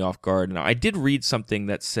what caught me off guard. And I did read something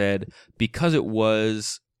that said because it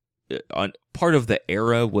was part of the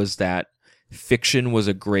era was that fiction was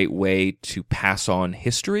a great way to pass on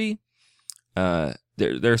history. There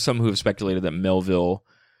are some who have speculated that Melville,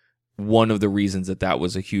 one of the reasons that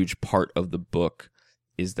was a huge part of the book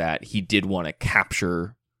is that he did want to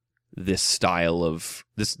capture this style of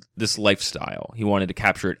this lifestyle. He wanted to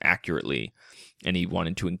capture it accurately, and he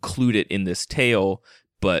wanted to include it in this tale,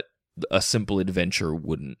 but a simple adventure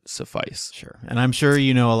wouldn't suffice. Sure. And I'm sure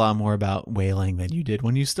you know a lot more about whaling than you did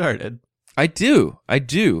when you started. I do. I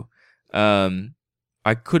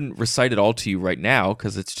couldn't recite it all to you right now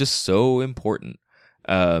because it's just so important.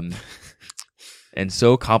 And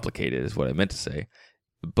so complicated is what I meant to say.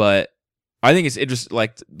 But I think it's interesting,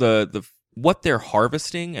 like the what they're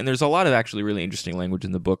harvesting, and there's a lot of actually really interesting language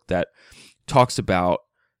in the book that talks about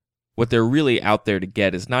what they're really out there to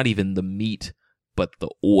get is not even the meat, but the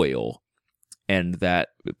oil. And that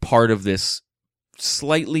part of this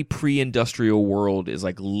slightly pre-industrial world is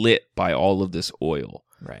like lit by all of this oil.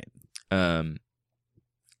 Right.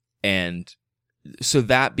 And so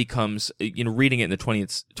that becomes, reading it in the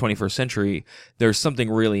 21st century, there's something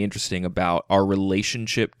really interesting about our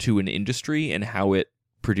relationship to an industry and how it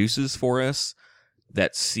produces for us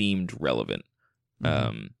that seemed relevant.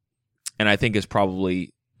 And I think is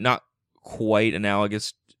probably not quite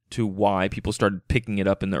analogous to why people started picking it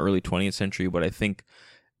up in the early 20th century, but I think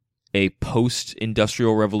a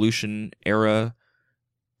post-industrial revolution era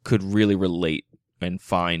could really relate and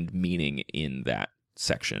find meaning in that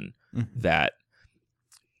section.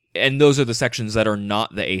 And those are the sections that are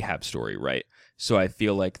not the Ahab story, right? So I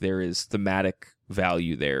feel like there is thematic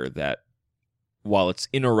value there that, while it's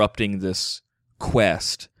interrupting this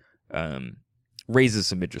quest, raises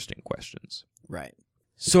some interesting questions. Right.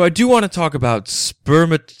 So I do want to talk about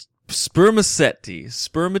spermaceti. Is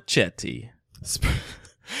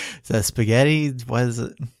that spaghetti? What is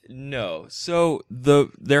it? No. So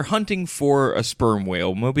they're hunting for a sperm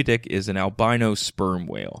whale. Moby-Dick is an albino sperm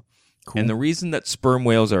whale. Cool. And the reason that sperm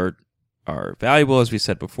whales are valuable, as we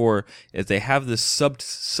said before, is they have this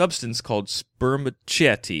substance called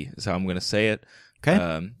spermaceti, is how I'm going to say it. Okay.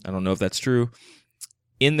 I don't know if that's true.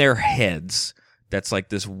 In their heads, that's like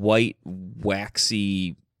this white,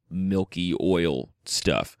 waxy, milky oil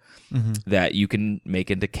stuff that you can make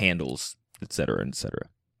into candles, etc., etc.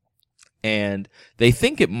 And they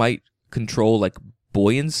think it might control like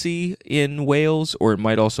buoyancy in whales, or it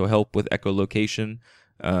might also help with echolocation.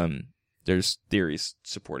 There's theories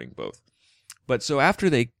supporting both. But so after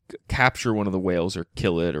they capture one of the whales or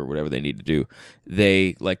kill it or whatever they need to do,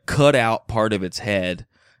 they like cut out part of its head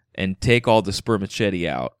and take all the spermaceti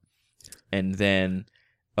out. And then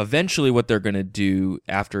eventually what they're going to do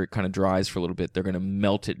after it kind of dries for a little bit, they're going to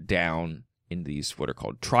melt it down in these what are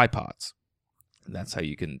called tripods. And that's how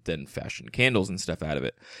you can then fashion candles and stuff out of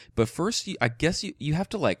it. But first, I guess you have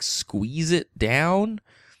to like squeeze it down.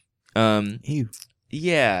 Ew.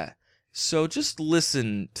 Yeah. So just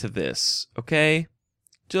listen to this, okay?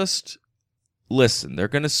 Just listen. They're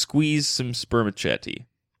going to squeeze some spermaceti.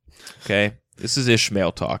 Okay? This is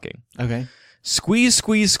Ishmael talking. Okay. Squeeze,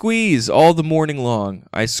 squeeze, squeeze all the morning long.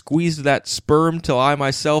 I squeezed that sperm till I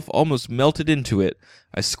myself almost melted into it.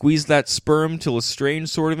 I squeezed that sperm till a strange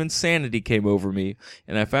sort of insanity came over me,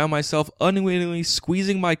 and I found myself unwittingly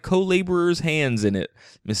squeezing my co-laborers' hands in it,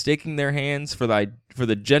 mistaking their hands for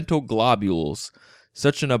the gentle globules.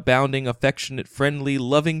 Such an abounding, affectionate, friendly,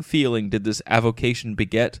 loving feeling did this avocation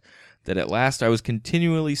beget, that at last I was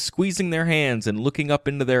continually squeezing their hands and looking up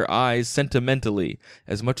into their eyes sentimentally,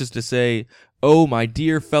 as much as to say, "Oh, my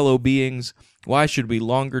dear fellow beings, why should we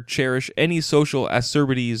longer cherish any social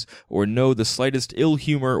acerbities or know the slightest ill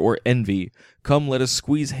humor or envy? Come, let us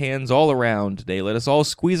squeeze hands all around. Nay, let us all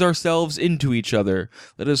squeeze ourselves into each other.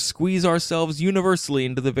 Let us squeeze ourselves universally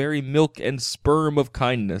into the very milk and sperm of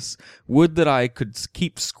kindness. Would that I could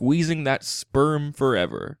keep squeezing that sperm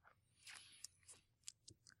forever."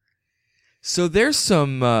 So there's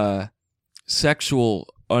some sexual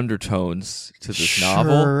undertones to this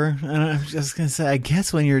novel. Sure. And I'm just going to say, I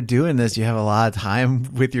guess when you're doing this, you have a lot of time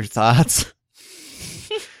with your thoughts.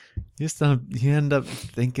 You end up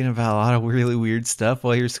thinking about a lot of really weird stuff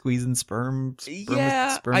while you're squeezing sperm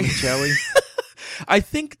jelly. I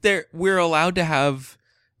think we're allowed to have,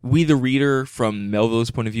 we the reader, from Melville's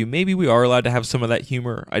point of view, maybe we are allowed to have some of that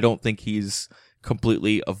humor. I don't think he's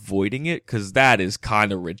completely avoiding it, because that is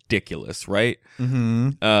kind of ridiculous, right?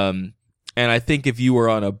 And I think if you were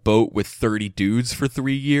on a boat with 30 dudes for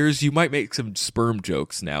 3 years, you might make some sperm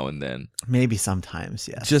jokes now and then. Maybe sometimes,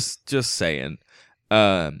 yes. Just saying.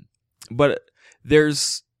 But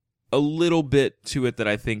there's a little bit to it that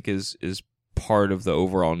I think is part of the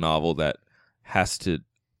overall novel that has to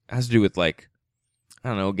do with, like, I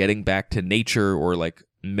don't know, getting back to nature, or like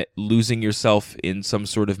losing yourself in some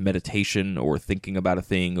sort of meditation, or thinking about a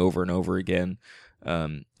thing over and over again.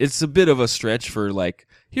 It's a bit of a stretch for, like,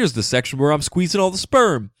 here's the section where I'm squeezing all the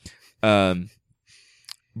sperm.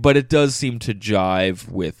 But it does seem to jive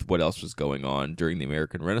with what else was going on during the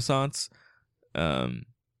American Renaissance.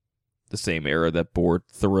 The same era that bored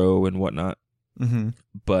Thoreau and whatnot.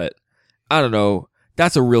 But I don't know.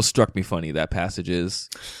 That's a real struck me funny, that passage is.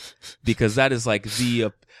 Because that is like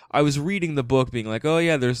I was reading the book being like, oh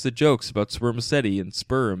yeah, there's the jokes about spermaceti and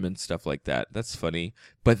sperm and stuff like that. That's funny.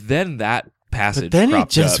 But then that passage it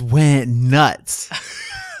just went nuts.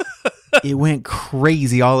 It went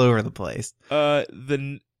crazy all over the place.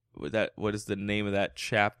 What is the name of that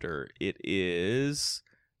chapter? It is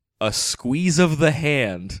A Squeeze of the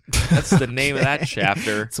Hand. That's the name of that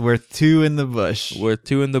chapter. It's worth two in the bush.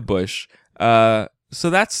 So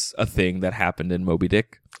that's a thing that happened in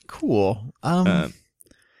Moby-Dick. Cool.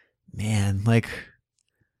 Man, like,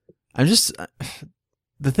 I'm just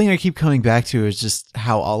the thing I keep coming back to is just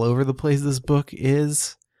how all over the place this book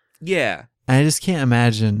is. Yeah. And I just can't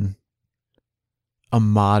imagine a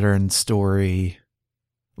modern story,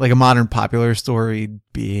 like a modern popular story,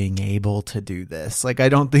 being able to do this. Like, I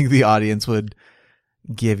don't think the audience would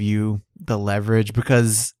give you the leverage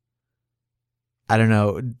because, I don't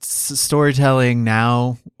know, storytelling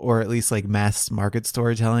now, or at least like mass market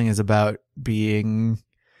storytelling, is about being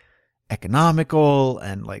economical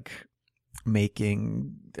and like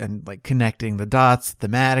making and like connecting the dots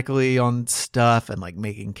thematically on stuff and like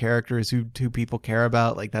making characters who people care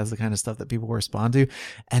about. Like, that's the kind of stuff that people respond to.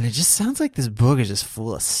 And it just sounds like this book is just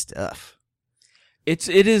full of stuff. It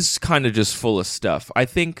is kind of just full of stuff. I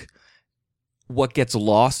think what gets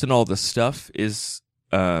lost in all the stuff is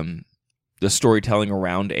the storytelling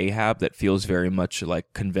around Ahab that feels very much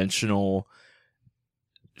like conventional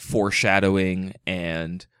foreshadowing,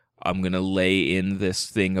 and I'm going to lay in this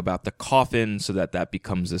thing about the coffin so that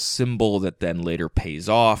becomes a symbol that then later pays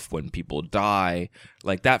off when people die.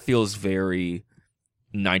 Like, that feels very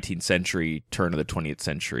 19th century, turn of the 20th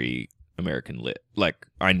century American lit. Like,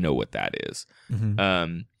 I know what that is.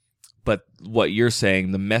 Mm-hmm. But what you're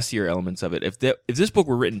saying, the messier elements of it, if this book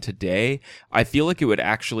were written today, I feel like it would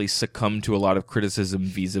actually succumb to a lot of criticism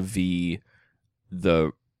vis-a-vis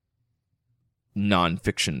the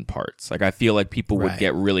nonfiction parts. Like, I feel like people would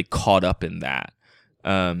get really caught up in that.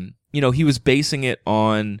 He was basing it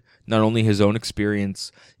on not only his own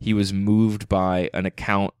experience, he was moved by an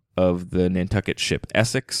account of the Nantucket ship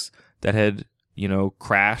Essex that had,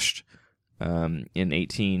 crashed in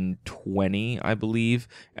 1820, I believe.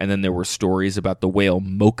 And then there were stories about the whale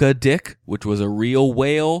Mocha-Dick, which was a real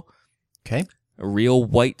whale. Okay. A real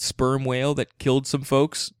white sperm whale that killed some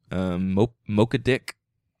folks. Mocha-Dick.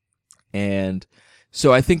 And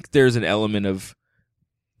so I think there's an element of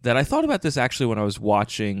that. I thought about this actually when I was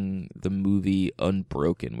watching the movie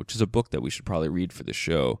Unbroken, which is a book that we should probably read for the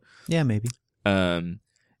show. Yeah, maybe.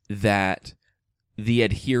 That the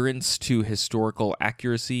adherence to historical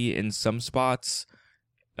accuracy in some spots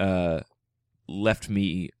left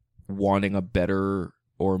me wanting a better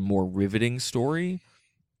or more riveting story.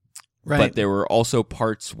 Right. But there were also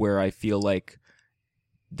parts where I feel like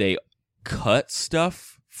they cut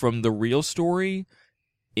stuff from the real story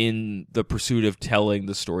in the pursuit of telling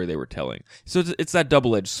the story they were telling. So it's that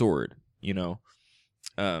double-edged sword, that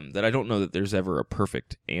I don't know that there's ever a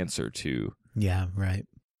perfect answer to. Yeah, right.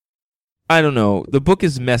 I don't know. The book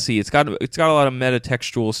is messy. It's got a lot of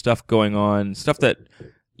metatextual stuff going on, stuff that,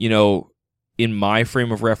 in my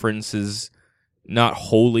frame of reference is not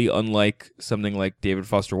wholly unlike something like David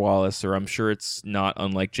Foster Wallace, or I'm sure it's not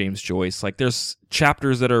unlike James Joyce. Like, there's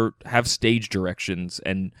chapters that have stage directions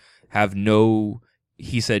and have no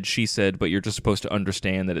he said, she said, but you're just supposed to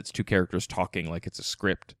understand that it's two characters talking like it's a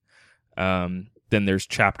script. Then there's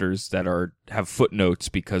chapters that have footnotes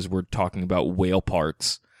because we're talking about whale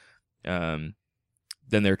parts. Then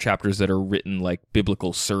there are chapters that are written like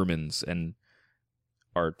biblical sermons and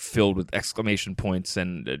are filled with exclamation points,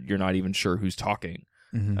 and you're not even sure who's talking.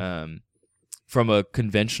 Mm-hmm. From a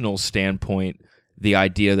conventional standpoint, the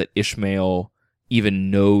idea that Ishmael even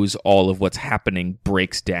knows all of what's happening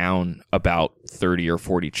breaks down about 30 or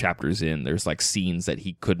 40 chapters in. There's like scenes that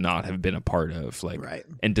he could not have been a part of, like, right.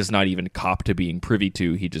 And does not even cop to being privy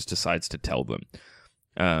to. He just decides to tell them.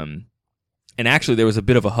 And actually, there was a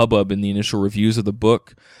bit of a hubbub in the initial reviews of the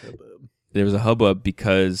book. There was a hubbub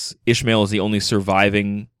because Ishmael is the only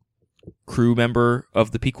surviving crew member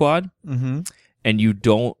of the Pequod, mm-hmm. and you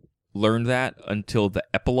don't learn that until the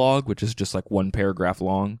epilogue, which is just like one paragraph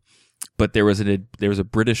long. But there was a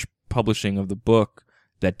British publishing of the book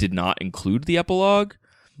that did not include the epilogue,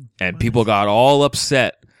 and people got all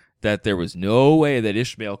upset that there was no way that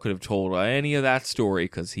Ishmael could have told any of that story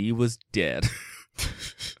because he was dead.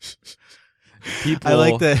 I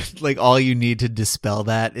like that. Like, all you need to dispel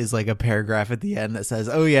that is like a paragraph at the end that says,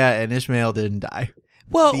 "Oh yeah, and Ishmael didn't die."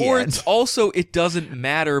 Well, or end. It's also, it doesn't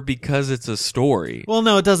matter because it's a story. Well,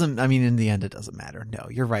 no, it doesn't. I mean, in the end, it doesn't matter. No,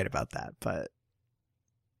 you're right about that. But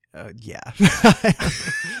yeah.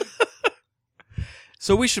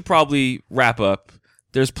 So we should probably wrap up.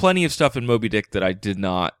 There's plenty of stuff in Moby-Dick that I did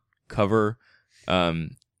not cover,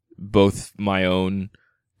 both my own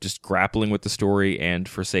just grappling with the story and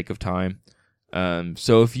for sake of time.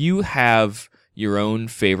 So if you have your own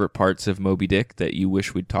favorite parts of Moby-Dick that you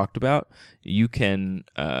wish we'd talked about, you can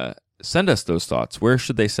send us those thoughts. Where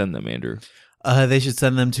should they send them, Andrew? They should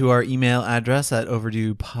send them to our email address at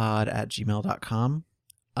overduepod@gmail.com.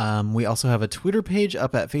 We also have a Twitter page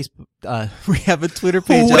up at Facebook. We have a Twitter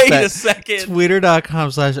page Wait up at a second.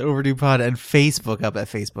 twitter.com/overduepod and Facebook up at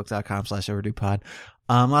facebook.com/overduepod.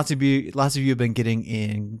 Lots of you have been getting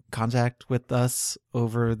in contact with us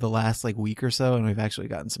over the last week or so, and we've actually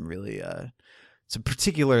gotten some really some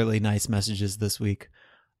particularly nice messages this week.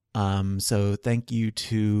 So thank you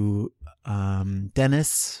to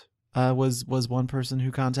Dennis was one person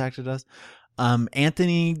who contacted us.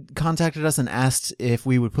 Anthony contacted us and asked if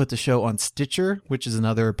we would put the show on Stitcher, which is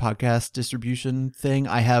another podcast distribution thing.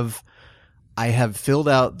 I have filled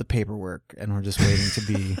out the paperwork, and we're just waiting to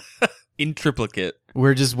be in triplicate.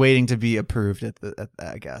 We're just waiting to be approved at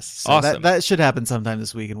I guess. So awesome. That should happen sometime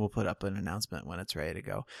this week, and we'll put up an announcement when it's ready to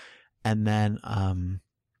go. And then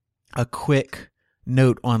a quick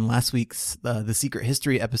note on last week's the Secret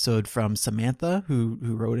History episode from Samantha, who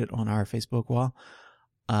wrote it on our Facebook wall.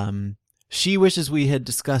 She wishes we had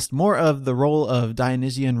discussed more of the role of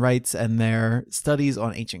Dionysian rites and their studies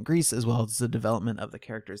on ancient Greece, as well as the development of the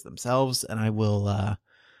characters themselves. And I will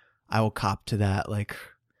cop to that.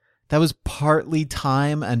 That was partly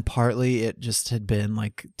time, and partly it just had been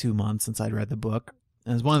 2 months since I'd read the book.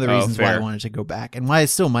 And it's one of the reasons why I wanted to go back, and why I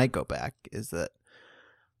still might go back, is that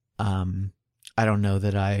I don't know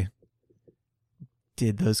that I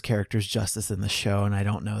did those characters justice in the show, and I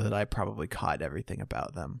don't know that I probably caught everything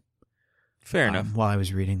about them. Fair enough. While I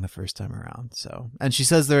was reading the first time around. So, and she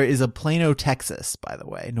says there is a Plano, Texas, by the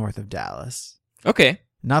way, north of Dallas. Okay.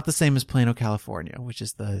 Not the same as Plano, California, which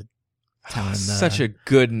is the town. Such a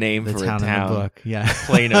good name for a town. In the book. Yeah.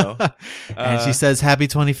 Plano. And she says, happy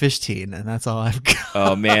 2015. And that's all I've got.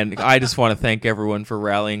 Oh, man. I just want to thank everyone for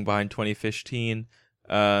rallying behind 2015.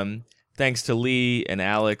 Thanks to Lee and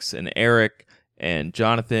Alex and Eric and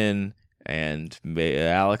Jonathan and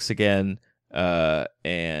Alex again.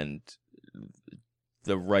 And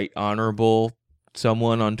the Right Honorable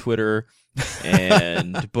someone on Twitter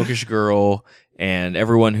and Bookish Girl and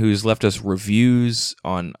everyone who's left us reviews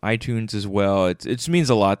on iTunes as well. It means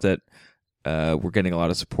a lot that we're getting a lot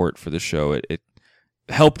of support for the show. It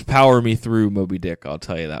helped power me through Moby-Dick, I'll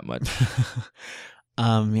tell you that much.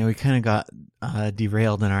 We kind of got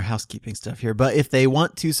derailed in our housekeeping stuff here, but if they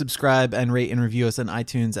want to subscribe and rate and review us on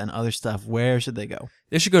iTunes and other stuff, where should they go?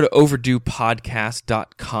 They should go to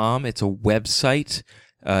overduepodcast.com. It's a website.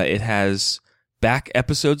 It has back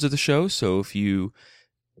episodes of the show, so if you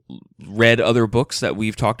read other books that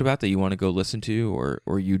we've talked about that you want to go listen to,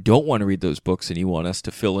 or you don't want to read those books and you want us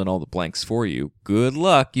to fill in all the blanks for you, good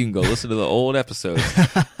luck. You can go listen to the old episodes.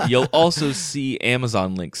 You'll also see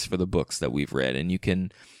Amazon links for the books that we've read, and you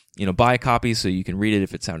can buy a copy so you can read it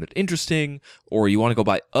if it sounded interesting, or you want to go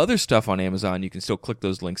buy other stuff on Amazon, you can still click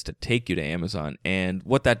those links to take you to Amazon. And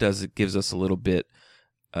what that does, it gives us a little bit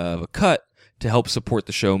of a cut to help support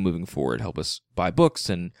the show moving forward, help us buy books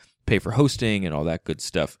and pay for hosting and all that good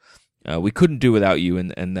stuff. We couldn't do without you,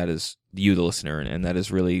 and that is you, the listener, and that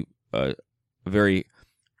is really a very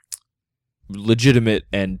legitimate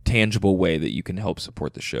and tangible way that you can help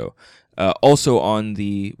support the show. Also on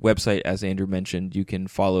the website, as Andrew mentioned, you can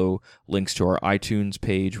follow links to our iTunes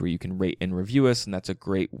page where you can rate and review us, and that's a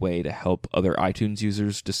great way to help other iTunes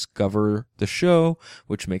users discover the show,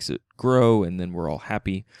 which makes it grow, and then we're all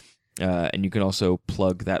happy. And you can also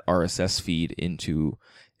plug that RSS feed into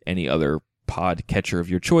any other pod catcher of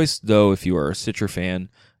your choice, though if you are a Stitcher fan,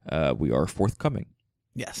 we are forthcoming.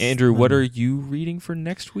 Yes. Andrew, what are you reading for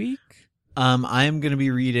next week? I'm going to be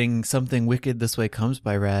reading Something Wicked This Way Comes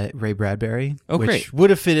by Ray Bradbury, which great. would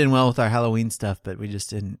have fit in well with our Halloween stuff, but we just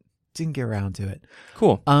didn't get around to it.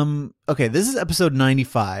 Cool. Okay, this is episode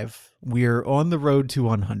 95. We're on the road to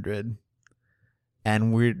 100.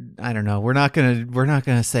 And we're not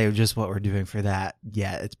gonna say just what we're doing for that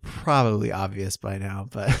yet. It's probably obvious by now,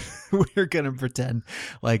 but we're gonna pretend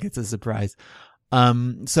like it's a surprise.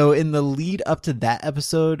 So in the lead up to that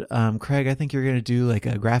episode, Craig, I think you're gonna do a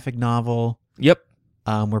graphic novel. Yep.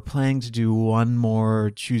 We're planning to do one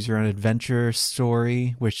more choose your own adventure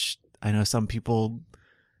story, which I know some people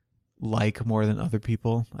like more than other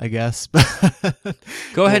people, I guess.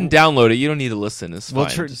 Go ahead and download it. You don't need to listen. It's fine.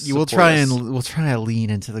 We'll try to lean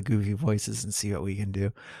into the goofy voices and see what we can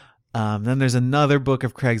do. Then there's another book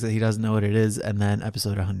of Craig's that he doesn't know what it is, and then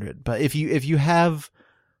episode 100. But if you have,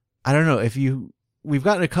 I don't know, we've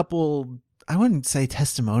gotten a couple, I wouldn't say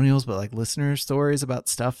testimonials, but listener stories about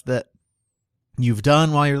stuff that you've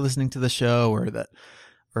done while you're listening to the show,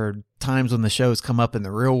 or times when the show's come up in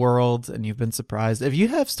the real world and you've been surprised. If you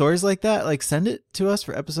have stories like that, send it to us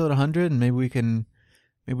for episode 100, and maybe we can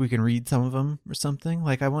read some of them or something.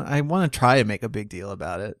 I want to try and make a big deal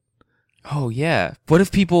about it. Oh yeah. What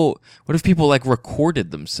if people like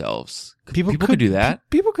recorded themselves? People could do that.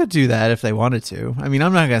 People could do that if they wanted to. I mean,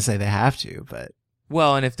 I'm not gonna say they have to, but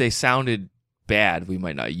Well, and if they sounded bad, we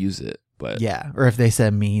might not use it. But yeah, or if they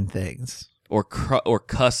said mean things or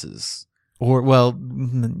cusses. or well,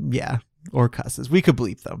 yeah, or cusses. We could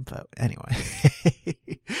bleep them, but anyway.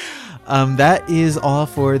 That is all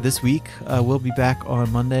for this week. We'll be back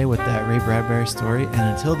on Monday with that Ray Bradbury story, and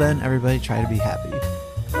until then, everybody try to be happy.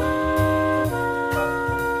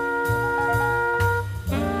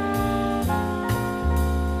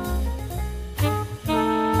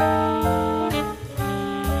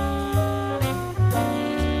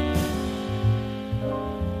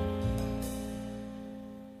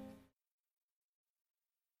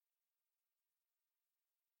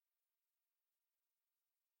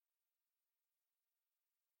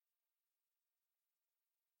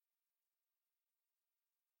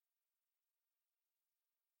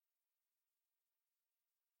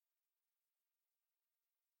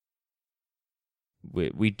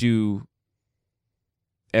 We do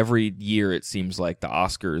every year. It seems like the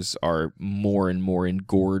Oscars are more and more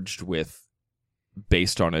engorged with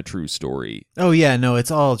based on a true story. Oh yeah, no,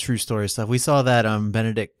 it's all true story stuff. We saw that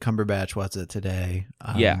Benedict Cumberbatch, what's it today?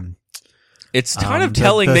 Yeah. It's kind of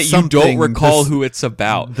telling the that you don't recall who it's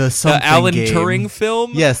about. The Alan game. Turing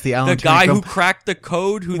film? Yes, the Alan The Turing guy film. who cracked the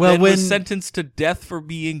code, who then was sentenced to death for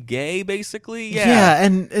being gay, basically? Yeah,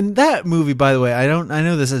 and that movie, by the way, I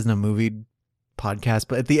know this isn't a movie podcast,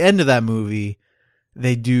 but at the end of that movie,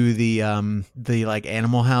 they do the like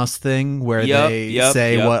Animal House thing where they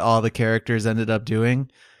say what all the characters ended up doing.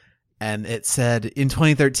 And it said in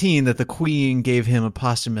 2013 that the Queen gave him a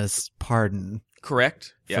posthumous pardon.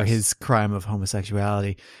 Correct. For his crime of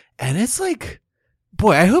homosexuality. And it's like,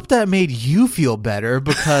 boy, I hope that made you feel better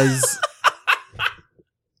because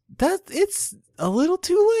it's a little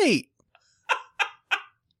too late.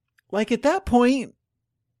 Like at that point,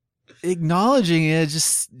 acknowledging it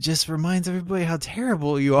just reminds everybody how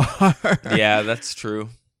terrible you are. Yeah, that's true.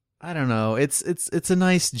 I don't know. It's a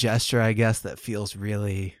nice gesture, I guess, that feels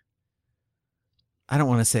really, I don't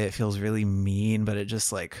want to say it feels really mean, but it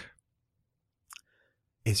just like,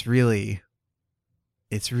 it's really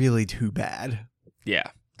too bad.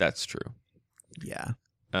 Yeah, that's true. Yeah.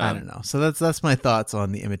 I don't know. So that's my thoughts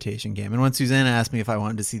on The Imitation Game. And when Susanna asked me if I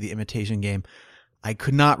wanted to see The Imitation Game, I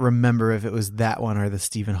could not remember if it was that one or the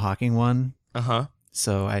Stephen Hawking one. Uh-huh.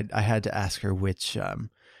 So I had to ask her which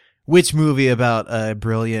movie about a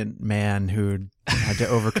brilliant man who had to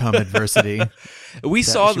overcome adversity. We're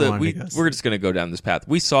just going to go down this path.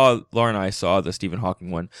 Laura and I saw the Stephen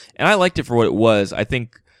Hawking one, and I liked it for what it was. I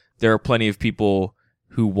think there are plenty of people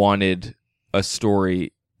who wanted a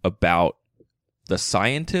story about the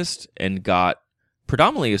scientist and got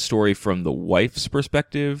predominantly a story from the wife's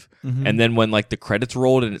perspective. Mm-hmm. And then when like the credits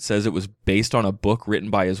rolled and it says it was based on a book written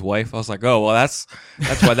by his wife, I was like, oh, well, that's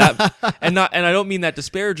why that, and I don't mean that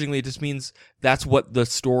disparagingly. It just means that's what the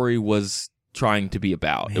story was trying to be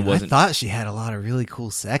about. Man, it wasn't. I thought she had a lot of really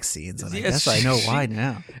cool sex scenes, and I guess I know why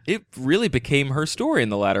now. It really became her story in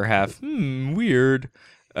the latter half. Weird.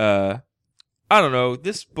 I don't know.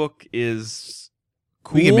 This book is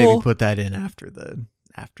cool. We can maybe put that in after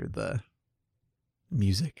the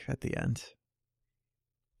music at the end.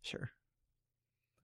 Sure.